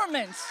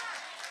empowerment.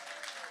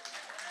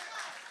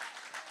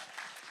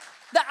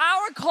 The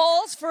hour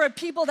calls for a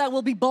people that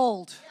will be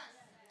bold.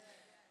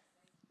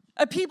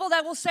 A people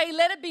that will say,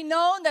 let it be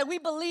known that we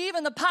believe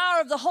in the power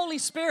of the Holy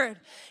Spirit.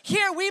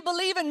 Here we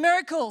believe in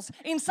miracles,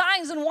 in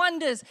signs and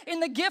wonders,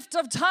 in the gift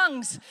of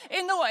tongues,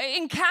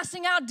 in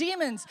casting out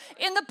demons,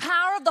 in the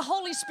power of the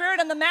Holy Spirit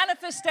and the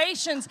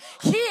manifestations.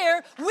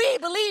 Here we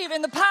believe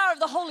in the power of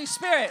the Holy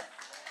Spirit.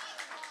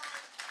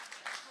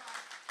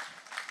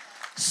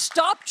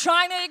 Stop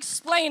trying to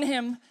explain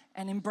Him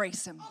and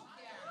embrace Him.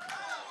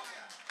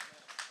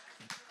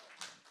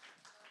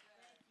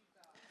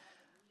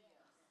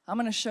 I'm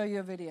going to show you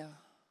a video.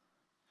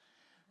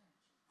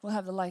 We'll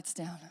have the lights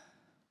down.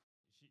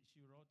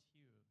 She wrote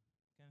here,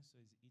 cancer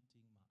is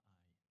eating my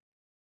eye.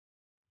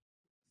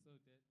 So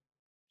that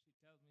she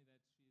tells me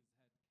that she's had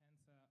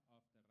cancer of the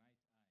right eye, right,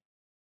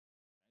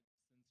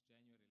 since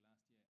January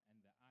last year, and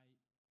the eye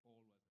all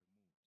was removed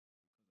because of that.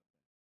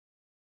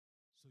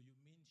 So you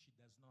mean she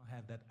does not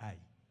have that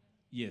eye?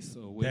 Yes,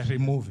 so they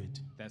remove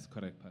it. That's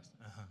correct, Pastor.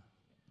 Uh-huh.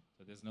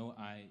 So there's no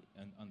eye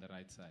on the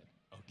right side.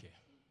 Okay.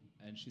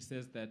 And she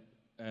says that,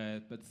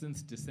 but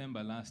since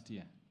December last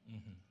year,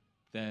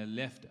 the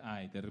left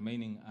eye, the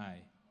remaining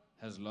eye,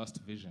 has lost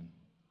vision.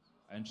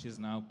 And she's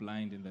now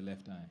blind in the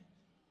left eye.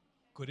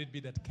 Could it be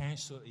that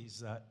cancer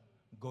is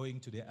going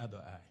to the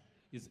other eye?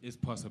 It's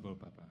possible,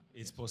 Papa.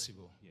 It's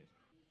possible.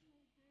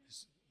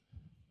 Yes.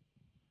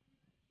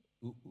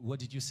 What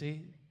did you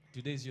say?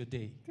 Today's your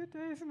day.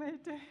 Today is my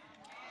day.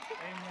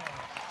 Amen.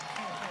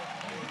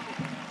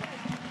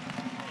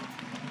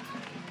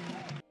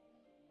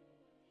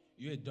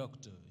 You're a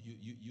doctor.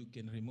 You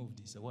can remove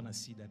this. I want to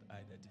see that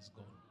eye that is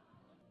gone.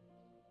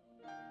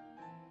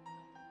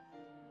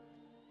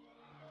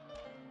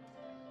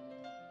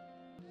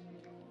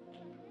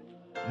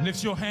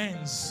 Lift your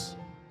hands.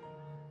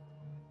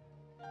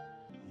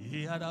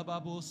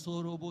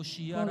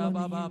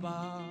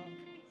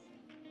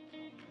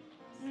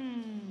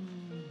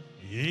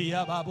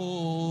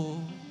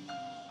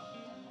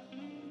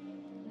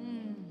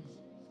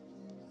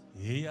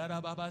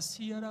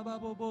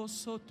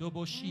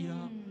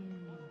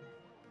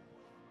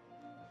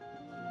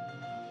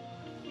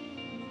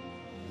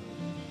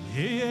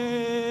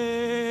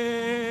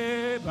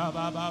 Yeah, ba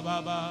ba ba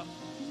ba ba.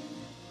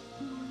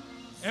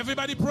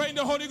 Everybody pray in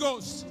the Holy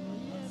Ghost.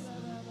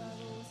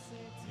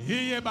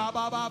 Yeah, ba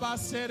ba ba ba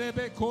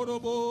serebe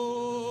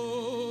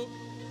korobo.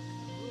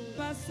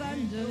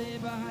 Basandre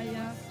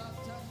bahaya,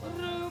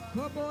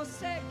 rukobo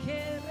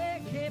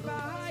sekere ke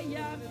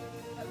bahaya,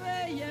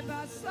 reye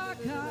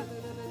basaka,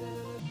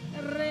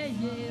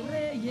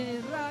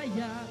 reye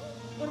raya,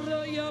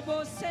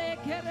 royobo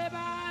sekere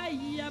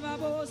bahaya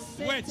babo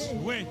sete.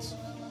 Wait.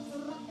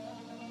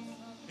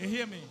 You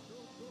hear me?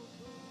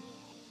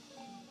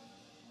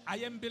 I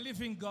am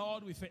believing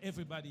God with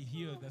everybody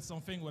here that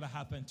something will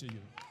happen to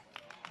you.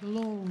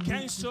 Glory.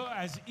 Cancer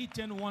has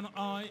eaten one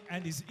eye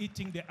and is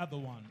eating the other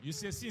one. You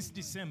say since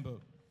December,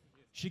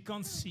 she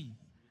can't see.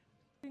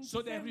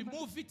 So they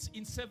remove it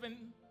in 7th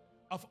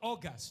of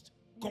August,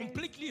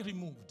 completely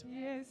removed.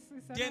 Yes.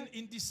 Then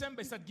in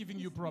December, start giving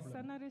you problem.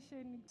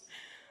 Sanaresheni.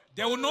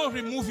 They will not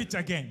remove it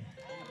again.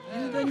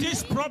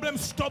 This problem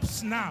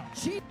stops now.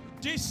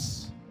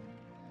 This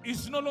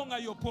is no longer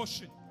your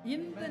portion.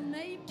 In the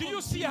name Do you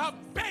of see how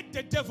bad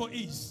the devil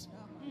is?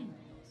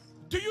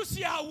 Do you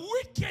see how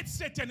wicked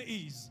Satan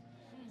is?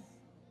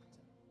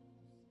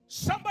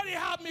 Somebody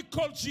help me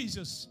call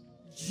Jesus.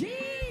 Jesus.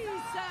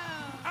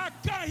 I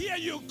can't hear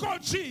you. Call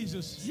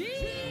Jesus.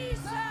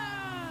 Jesus.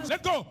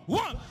 Let's go.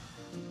 1,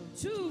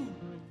 2,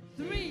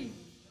 3,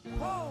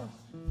 4,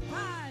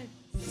 5,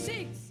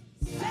 6,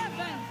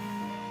 7.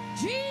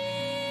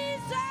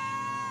 Jesus!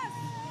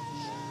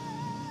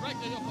 Break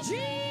the yoke of Jesus!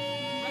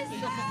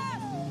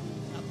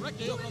 I break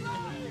the yoke of the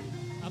enemy.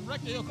 I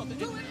break the yoke of the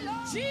Do enemy. it,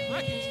 Lord.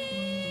 Break it.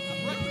 I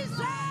break it. Jesus!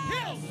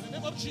 Heal in the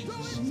name of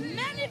Jesus.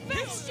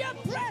 Manifest your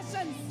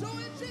presence.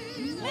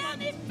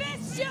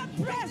 Manifest your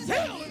Heal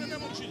presence. in the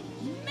name of Jesus.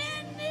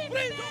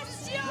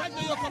 Manifest your Break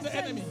the yoke of the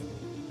enemy.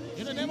 presence.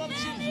 In the name of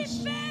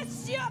Jesus.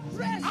 Manifest your Out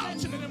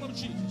presence. in the name of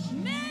Jesus.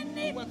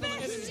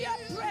 Manifest your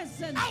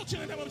presence. Out in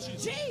the name of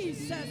Jesus.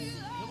 Jesus.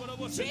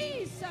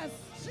 Jesus.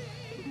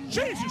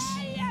 Jesus.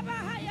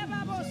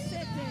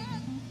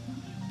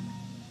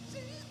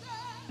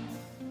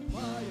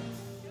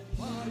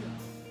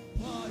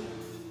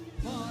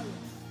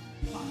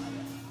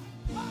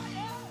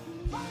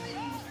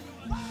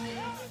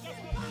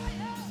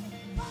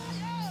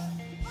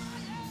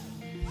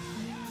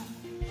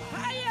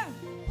 Fire.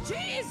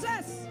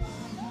 Jesus.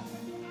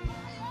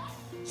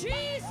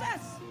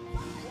 Jesus.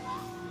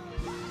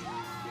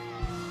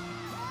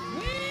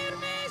 We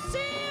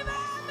receive a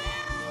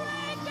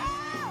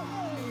miracle.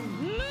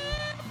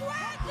 Look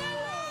what the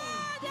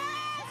Lord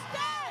has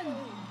done.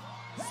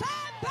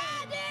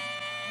 Somebody,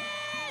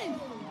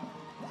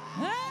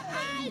 her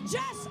eye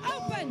just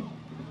opened.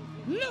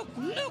 Look.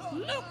 Yahweh,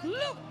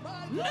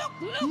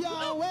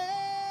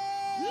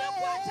 Look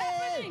what's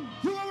happening.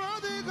 you are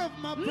worthy of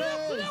my praise.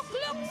 Look.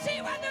 See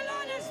what the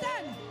Lord has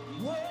done.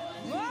 Oh,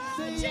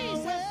 Say Jesus.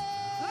 Yahweh,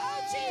 Oh,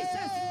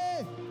 Jesus.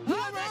 you Oh,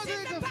 are this is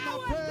worthy the of my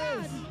power of God.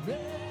 praise.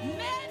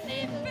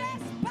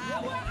 Manifest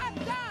power of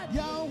God.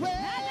 Yahweh,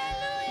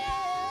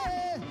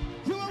 Hallelujah.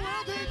 you are worthy of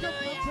my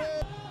Hallelujah.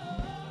 praise.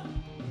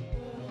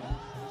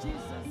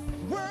 Jesus.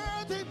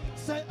 Worthy,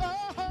 say My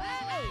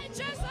eye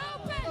just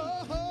opened.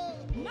 oh,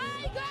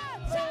 My God.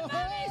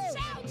 Somebody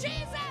shout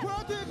Jesus.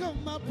 worthy of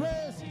my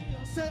praise.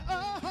 Say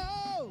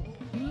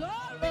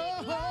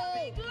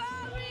Glory,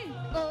 glory.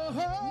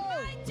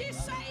 Mighty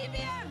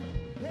Savior.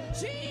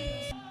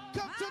 Jesus.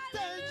 come to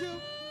thank you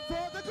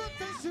for the good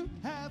things you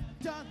have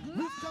done.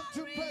 We've come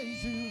to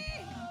praise you.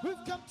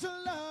 We've come to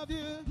love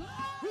you.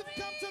 We've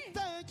come to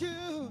thank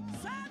you.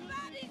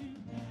 Somebody.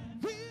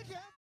 We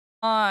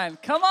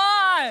have Come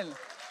on.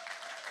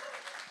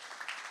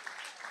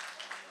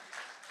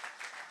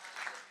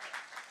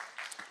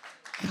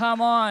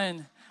 Come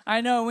on. I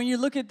know when you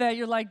look at that,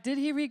 you're like, did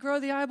he regrow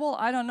the eyeball?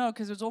 I don't know,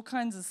 because there's all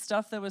kinds of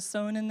stuff that was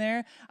sewn in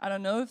there. I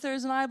don't know if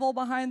there's an eyeball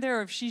behind there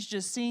or if she's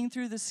just seeing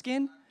through the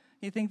skin.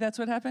 You think that's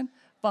what happened?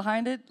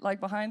 Behind it?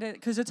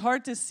 Because it's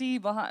hard to see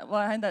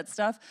behind that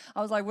stuff.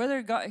 I was like,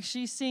 whether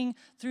she's seeing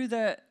through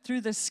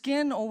the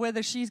skin or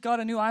whether she's got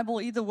a new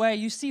eyeball, either way,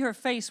 you see her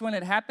face when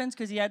it happens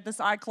because he had this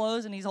eye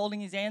closed and he's holding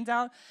his hands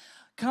out.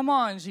 Come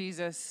on,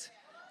 Jesus.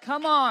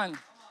 Come on.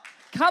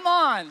 Come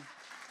on.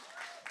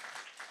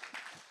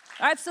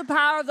 That's the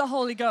power of the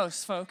Holy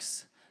Ghost,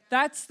 folks.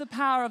 That's the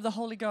power of the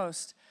Holy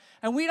Ghost.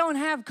 And we don't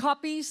have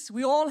copies.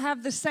 We all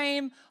have the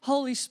same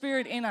Holy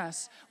Spirit in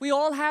us. We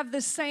all have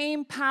the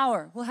same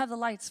power. We'll have the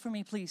lights for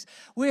me, please.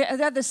 We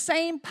have the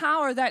same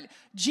power that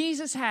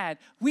Jesus had.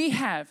 We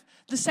have.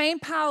 The same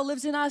power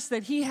lives in us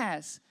that he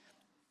has.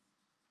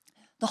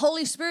 The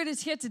Holy Spirit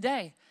is here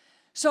today.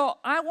 So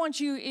I want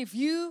you, if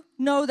you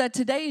know that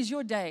today is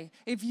your day,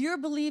 if you're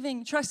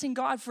believing, trusting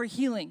God for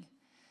healing,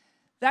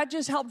 that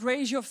just helped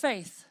raise your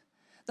faith.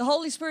 The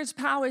Holy Spirit's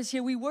power is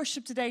here. We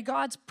worship today.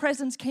 God's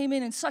presence came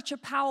in such a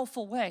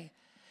powerful way.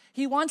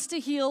 He wants to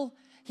heal.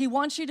 He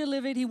wants you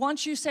delivered. He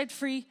wants you set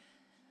free.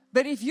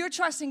 But if you're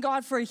trusting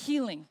God for a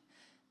healing,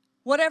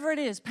 whatever it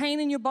is, pain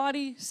in your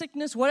body,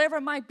 sickness, whatever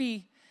it might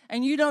be,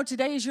 and you know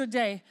today is your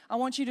day, I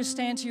want you to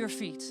stand to your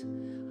feet.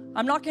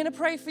 I'm not going to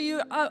pray for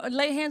you,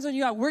 lay hands on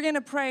you. We're going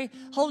to pray.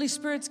 Holy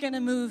Spirit's going to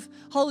move.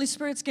 Holy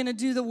Spirit's going to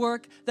do the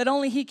work that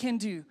only He can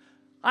do.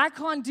 I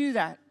can't do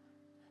that.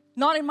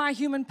 Not in my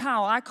human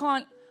power.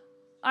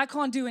 I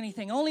can't do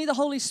anything. Only the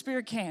Holy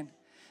Spirit can.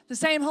 The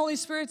same Holy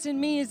Spirit's in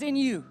me is in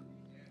you.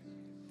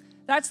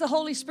 That's the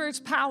Holy Spirit's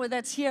power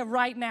that's here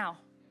right now.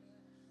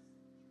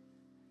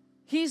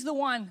 He's the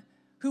one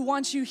who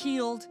wants you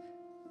healed,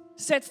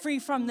 set free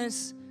from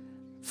this,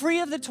 free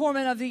of the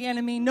torment of the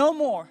enemy. No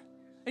more.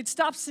 It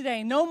stops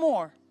today. No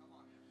more.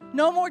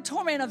 No more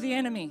torment of the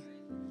enemy.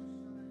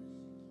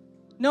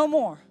 No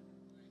more.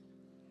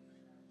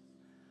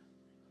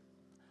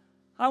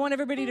 I want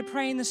everybody to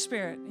pray in the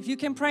Spirit. If you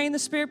can pray in the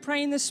Spirit,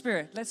 pray in the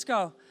Spirit. Let's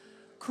go.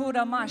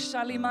 Kuramash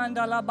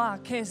shalimanda laba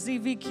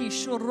keziviki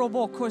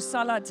shorobo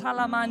kosala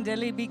talamande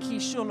libiki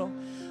sholo.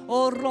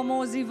 O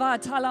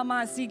romoziva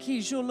talamaziki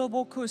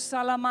jolobo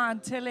kosalaman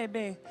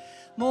telebe.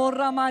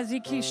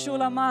 Moramaziki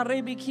shulama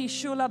rebiki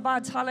shulaba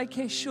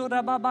taleke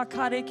shurababa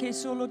kareke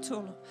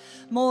solotolo.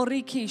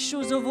 Moriki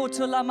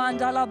shuzovotola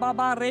mandala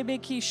baba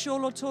rebiki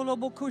sholotolo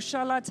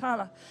bokushala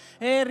tala.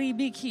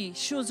 Eribiki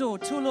shuzo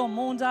tulo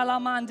mondala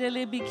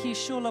mandele biki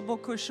shula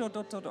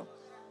bokushototoro.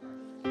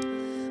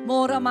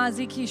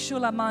 Moramaziki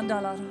shula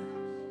mandala.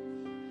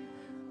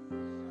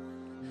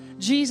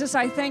 Jesus,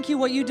 I thank you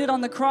what you did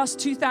on the cross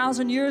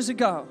 2,000 years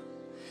ago.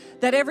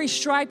 That every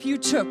stripe you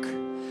took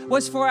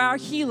was for our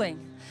healing.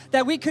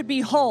 That we could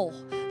be whole,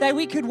 that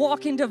we could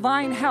walk in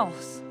divine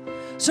health.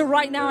 So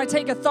right now I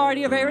take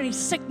authority of any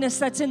sickness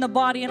that's in the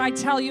body, and I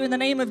tell you in the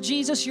name of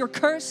Jesus, you're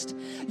cursed.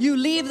 You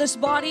leave this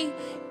body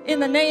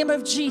in the name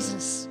of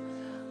Jesus.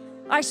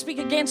 I speak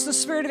against the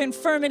spirit of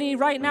infirmity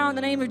right now in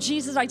the name of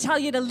Jesus. I tell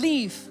you to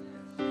leave.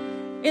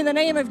 In the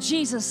name of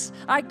Jesus,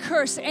 I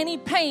curse any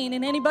pain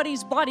in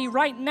anybody's body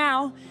right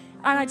now,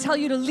 and I tell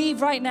you to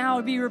leave right now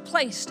and be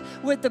replaced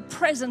with the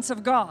presence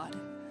of God.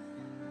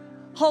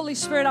 Holy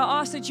Spirit, I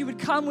ask that you would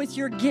come with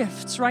your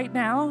gifts right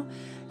now,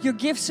 your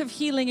gifts of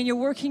healing and your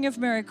working of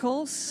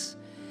miracles,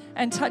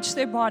 and touch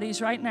their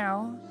bodies right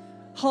now.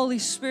 Holy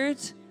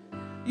Spirit,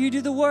 you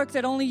do the work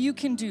that only you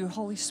can do,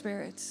 Holy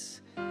Spirit.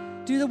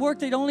 Do the work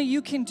that only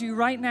you can do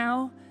right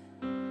now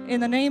in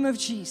the name of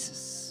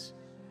Jesus.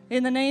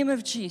 In the name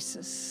of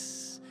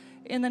Jesus.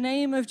 In the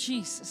name of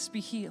Jesus, be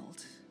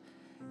healed.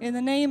 In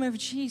the name of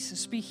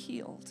Jesus, be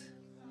healed.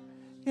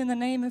 In the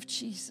name of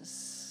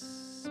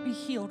Jesus, be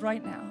healed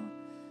right now.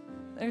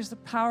 There's the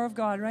power of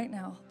God right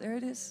now. There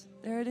it is.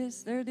 There it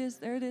is. There it is.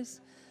 There it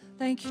is.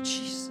 Thank you,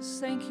 Jesus.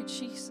 Thank you,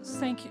 Jesus.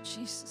 Thank you,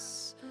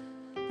 Jesus.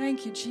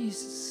 Thank you,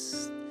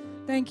 Jesus.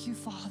 Thank you,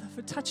 Father,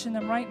 for touching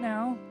them right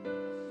now.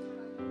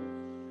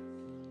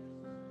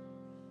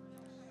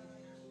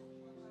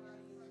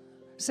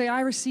 Say,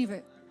 I receive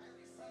it.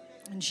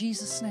 In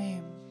Jesus'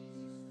 name.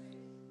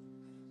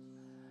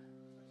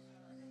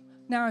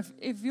 Now,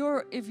 if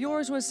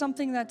yours was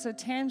something that's a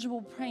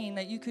tangible pain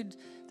that you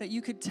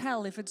could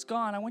tell if it's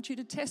gone, I want you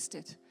to test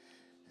it.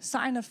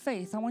 Sign of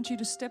faith. I want you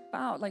to step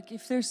out. Like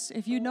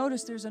if you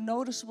notice there's a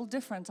noticeable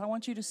difference, I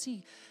want you to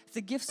see. If the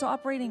gifts are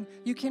operating,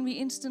 you can be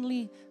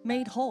instantly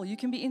made whole. You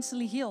can be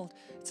instantly healed.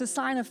 It's a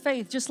sign of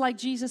faith. Just like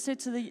Jesus said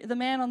to the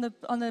man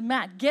on the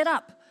mat, get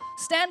up,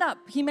 stand up.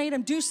 He made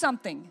him do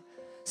something.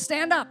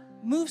 Stand up,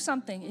 move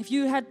something. If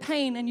you had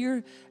pain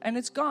and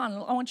it's gone,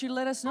 I want you to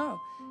let us know.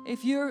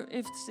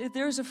 If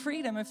there's a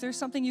freedom, if there's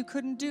something you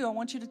couldn't do, I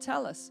want you to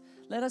tell us.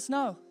 Let us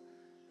know.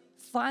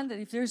 Find that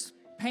if there's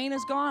pain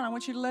is gone, I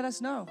want you to let us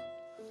know.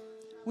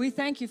 We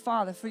thank you,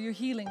 Father, for your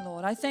healing,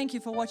 Lord. I thank you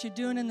for what you're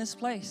doing in this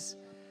place.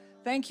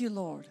 Thank you,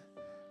 Lord.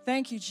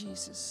 Thank you,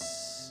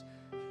 Jesus.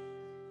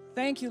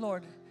 Thank you,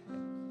 Lord.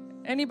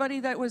 Anybody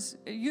that was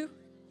you,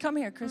 come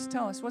here, Chris.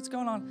 Tell us what's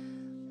going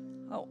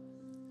on. Oh,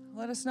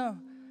 let us know.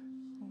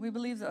 We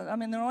believe that. The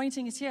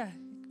anointing is here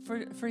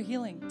for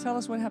healing. Tell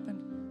us what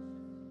happened.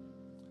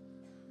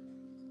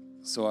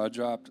 So I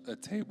dropped a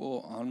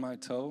table on my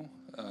toe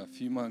a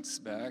few months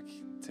back.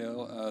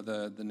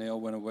 The nail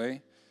went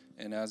away,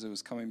 and as it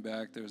was coming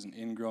back, there was an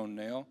ingrown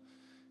nail,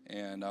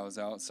 and I was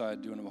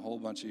outside doing a whole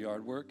bunch of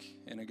yard work,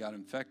 and it got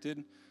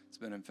infected. It's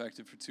been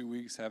infected for 2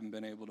 weeks. Haven't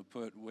been able to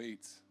put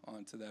weights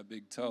onto that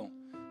big toe,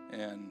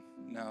 and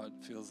now it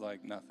feels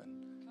like nothing.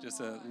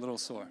 Just a little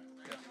sore.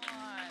 Yeah.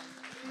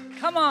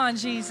 Come on,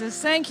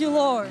 Jesus. Thank you,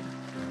 Lord.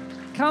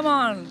 Come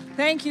on.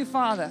 Thank you,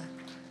 Father.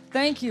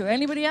 Thank you.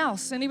 Anybody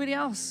else? Anybody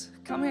else?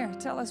 Come here.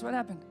 Tell us what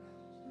happened.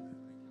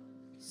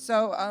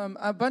 So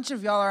a bunch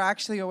of y'all are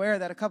actually aware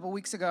that a couple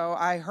weeks ago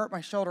I hurt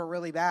my shoulder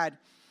really bad.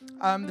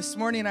 This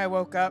morning I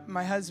woke up.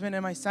 My husband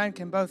and my son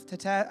can both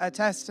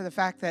attest to the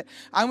fact that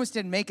I almost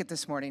didn't make it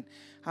this morning.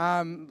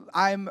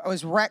 I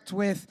was wrecked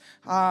with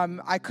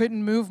I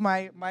couldn't move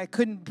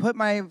couldn't put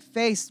my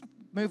face,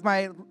 move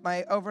my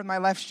over my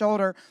left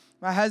shoulder.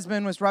 My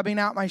husband was rubbing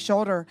out my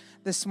shoulder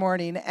this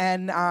morning,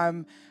 and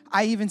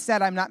I even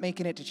said I'm not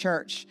making it to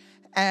church.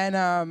 And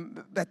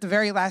at the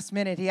very last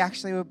minute, he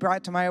actually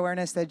brought to my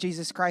awareness that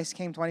Jesus Christ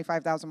came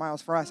 25,000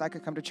 miles for us. I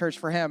could come to church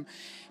for him.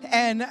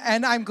 And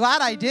I'm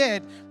glad I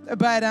did.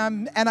 But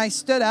and I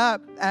stood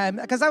up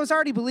because I was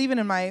already believing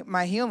in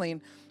my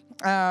healing.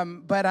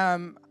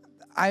 I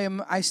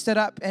stood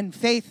up in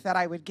faith that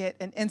I would get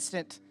an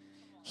instant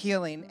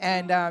healing.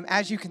 And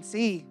as you can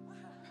see,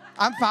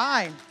 I'm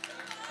fine.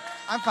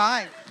 I'm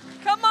fine.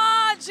 Come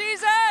on,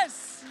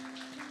 Jesus.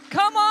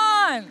 Come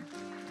on.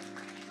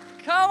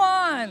 Come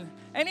on.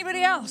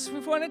 Anybody else? We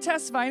want to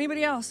testify.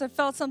 Anybody else that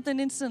felt something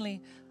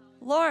instantly?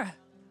 Laura,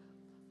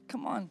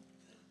 come on.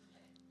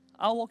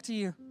 I'll walk to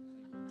you.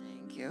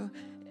 Thank you.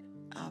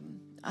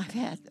 I've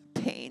had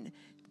pain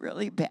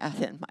really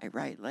bad in my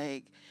right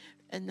leg,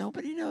 and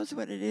nobody knows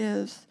what it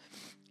is.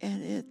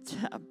 And it's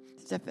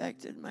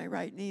affected my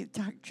right knee.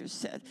 The doctor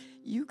said,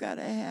 you got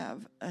to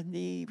have a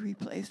knee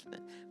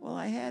replacement. Well,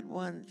 I had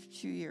one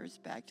 2 years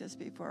back just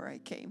before I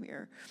came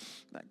here,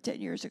 about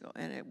 10 years ago,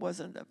 and it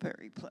wasn't a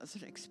very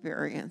pleasant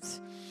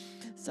experience.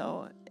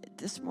 So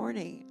this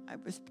morning, I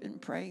was been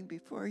praying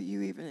before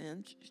you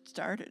even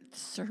started the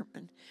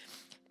sermon.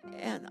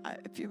 And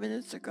a few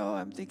minutes ago,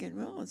 I'm thinking,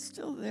 well, it's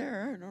still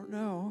there. I don't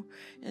know.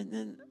 And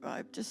then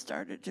I've just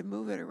started to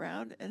move it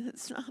around, and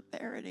it's not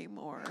there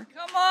anymore.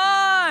 Come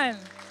on.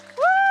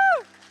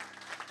 Woo!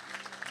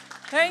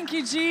 Thank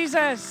you,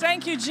 Jesus.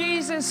 Thank you,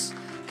 Jesus.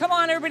 Come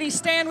on, everybody,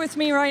 stand with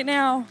me right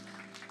now.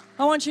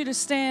 I want you to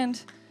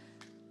stand.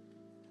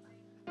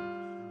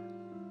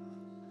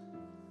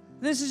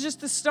 This is just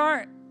the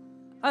start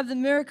of the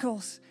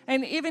miracles.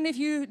 And even if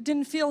you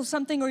didn't feel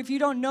something or if you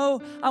don't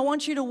know, I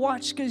want you to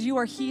watch because you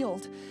are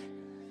healed.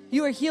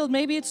 You are healed.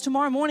 Maybe it's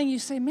tomorrow morning you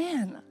say,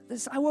 man,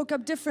 I woke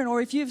up different.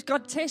 Or if you've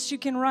got tests you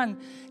can run,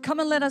 come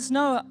and let us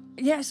know.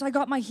 Yes, I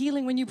got my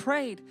healing when you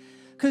prayed.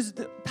 Because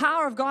the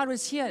power of God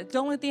was here.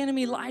 Don't let the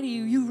enemy lie to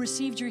you. You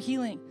received your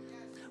healing.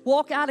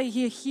 Walk out of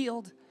here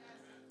healed.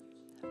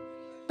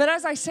 But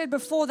as I said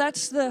before,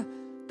 that's the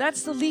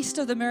least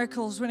of the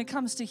miracles when it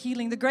comes to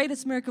healing. The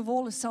greatest miracle of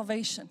all is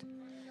salvation.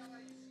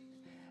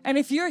 And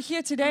if you're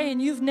here today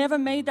and you've never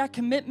made that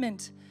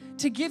commitment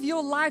to give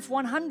your life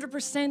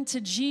 100%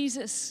 to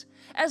Jesus,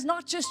 as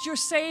not just your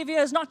Savior,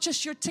 as not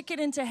just your ticket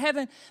into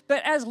heaven,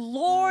 but as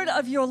Lord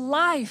of your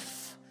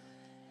life,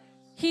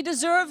 He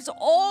deserves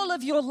all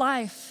of your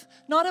life,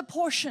 not a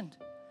portion.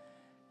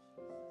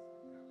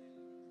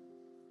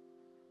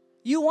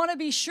 You want to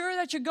be sure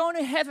that you're going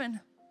to heaven,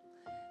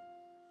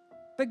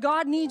 but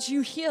God needs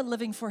you here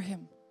living for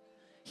Him.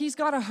 He's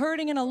got a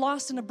hurting and a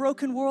lost and a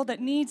broken world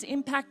that needs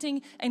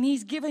impacting, and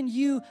He's given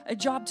you a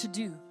job to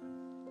do.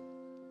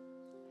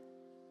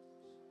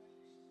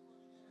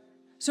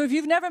 So if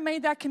you've never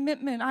made that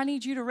commitment, I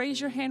need you to raise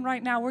your hand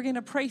right now. We're going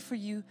to pray for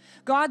you.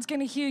 God's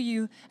going to hear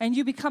you, and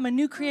you become a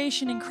new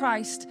creation in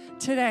Christ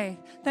today.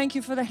 Thank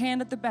you for the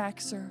hand at the back,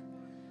 sir.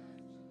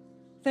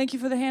 Thank you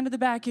for the hand at the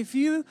back. If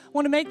you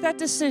want to make that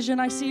decision,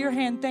 I see your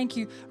hand. Thank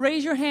you.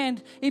 Raise your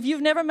hand. If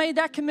you've never made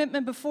that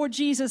commitment before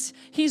Jesus,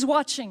 He's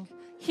watching.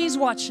 He's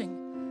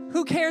watching.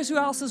 Who cares who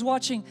else is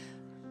watching?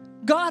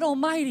 God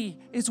Almighty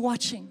is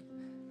watching.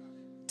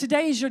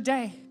 Today is your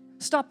day.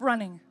 Stop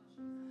running.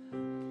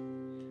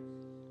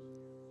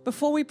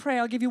 Before we pray,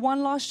 I'll give you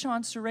one last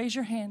chance to raise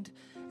your hand,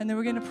 and then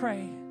we're going to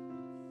pray.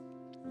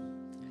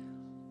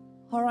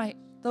 All right,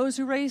 those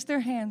who raised their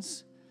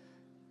hands,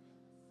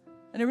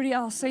 and everybody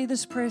else, say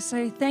this prayer.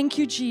 Say, thank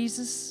you,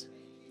 Jesus,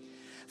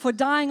 for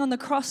dying on the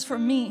cross for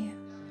me,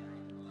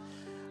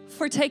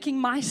 for taking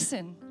my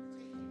sin,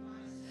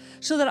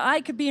 so that I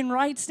could be in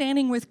right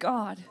standing with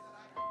God.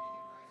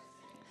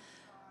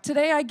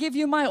 Today I give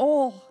you my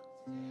all.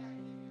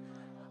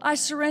 I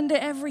surrender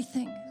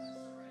everything.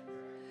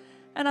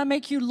 And I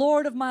make you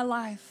Lord of my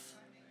life.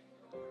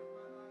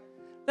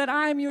 That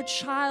I am your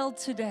child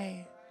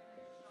today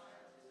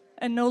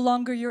and no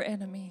longer your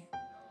enemy.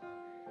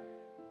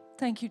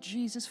 Thank you,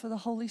 Jesus, for the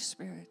Holy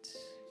Spirit.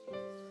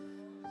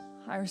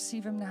 I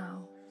receive Him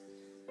now.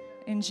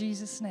 In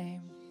Jesus'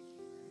 name.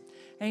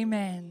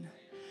 Amen.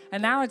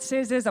 And now it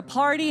says there's a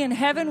party in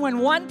heaven when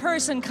one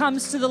person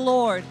comes to the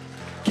Lord.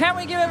 Can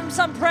we give Him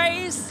some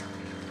praise?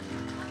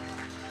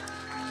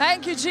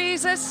 Thank you,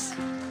 Jesus.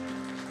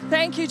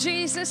 Thank you,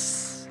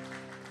 Jesus.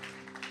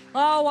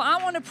 Oh, well,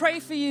 I want to pray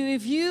for you.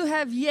 If you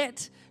have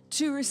yet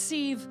to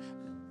receive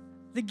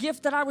the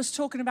gift that I was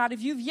talking about,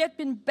 if you've yet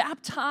been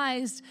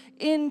baptized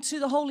into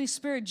the Holy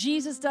Spirit,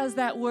 Jesus does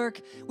that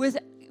work with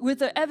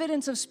the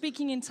evidence of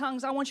speaking in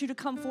tongues. I want you to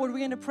come forward. We're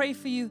going to pray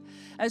for you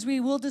as we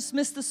will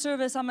dismiss the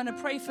service. I'm going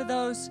to pray for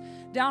those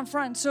down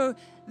front. So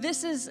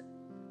this is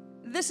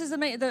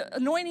amazing. The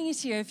anointing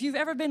is here. If you've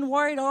ever been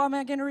worried, oh, am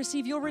I going to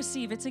receive? You'll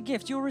receive. It's a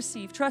gift. You'll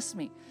receive. Trust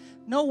me.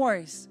 No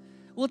worries.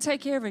 We'll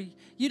take care of you.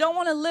 You don't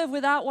want to live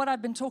without what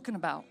I've been talking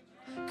about,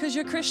 because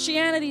your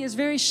Christianity is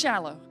very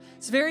shallow.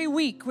 It's very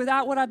weak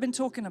without what I've been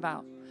talking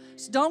about.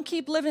 So don't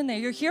keep living there.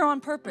 You're here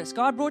on purpose.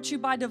 God brought you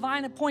by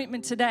divine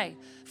appointment today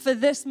for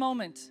this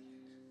moment.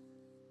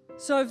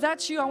 So if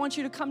that's you, I want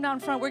you to come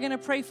down front. We're going to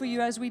pray for you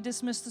as we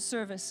dismiss the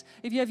service.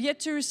 If you have yet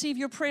to receive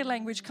your prayer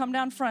language, come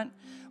down front.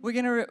 We're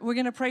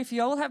going to pray for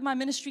you. I will have my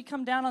ministry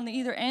come down on the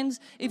either ends.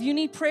 If you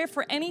need prayer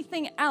for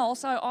anything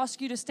else, I ask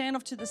you to stand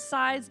off to the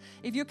sides.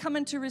 If you're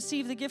coming to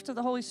receive the gift of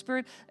the Holy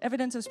Spirit,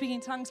 evidence of speaking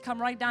tongues,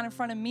 come right down in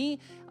front of me.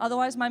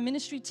 Otherwise, my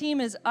ministry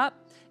team is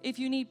up. If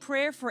you need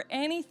prayer for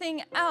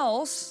anything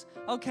else,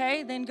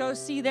 okay, then go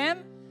see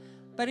them.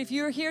 But if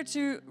you're here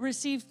to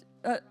receive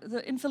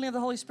the infilling of the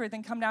Holy Spirit,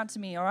 then come down to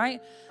me, all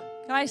right?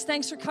 Guys,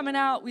 thanks for coming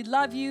out. We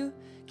love you.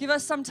 Give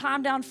us some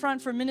time down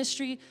front for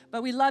ministry,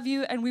 but we love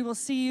you, and we will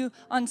see you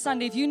on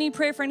Sunday. If you need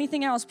prayer for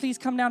anything else, please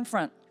come down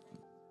front.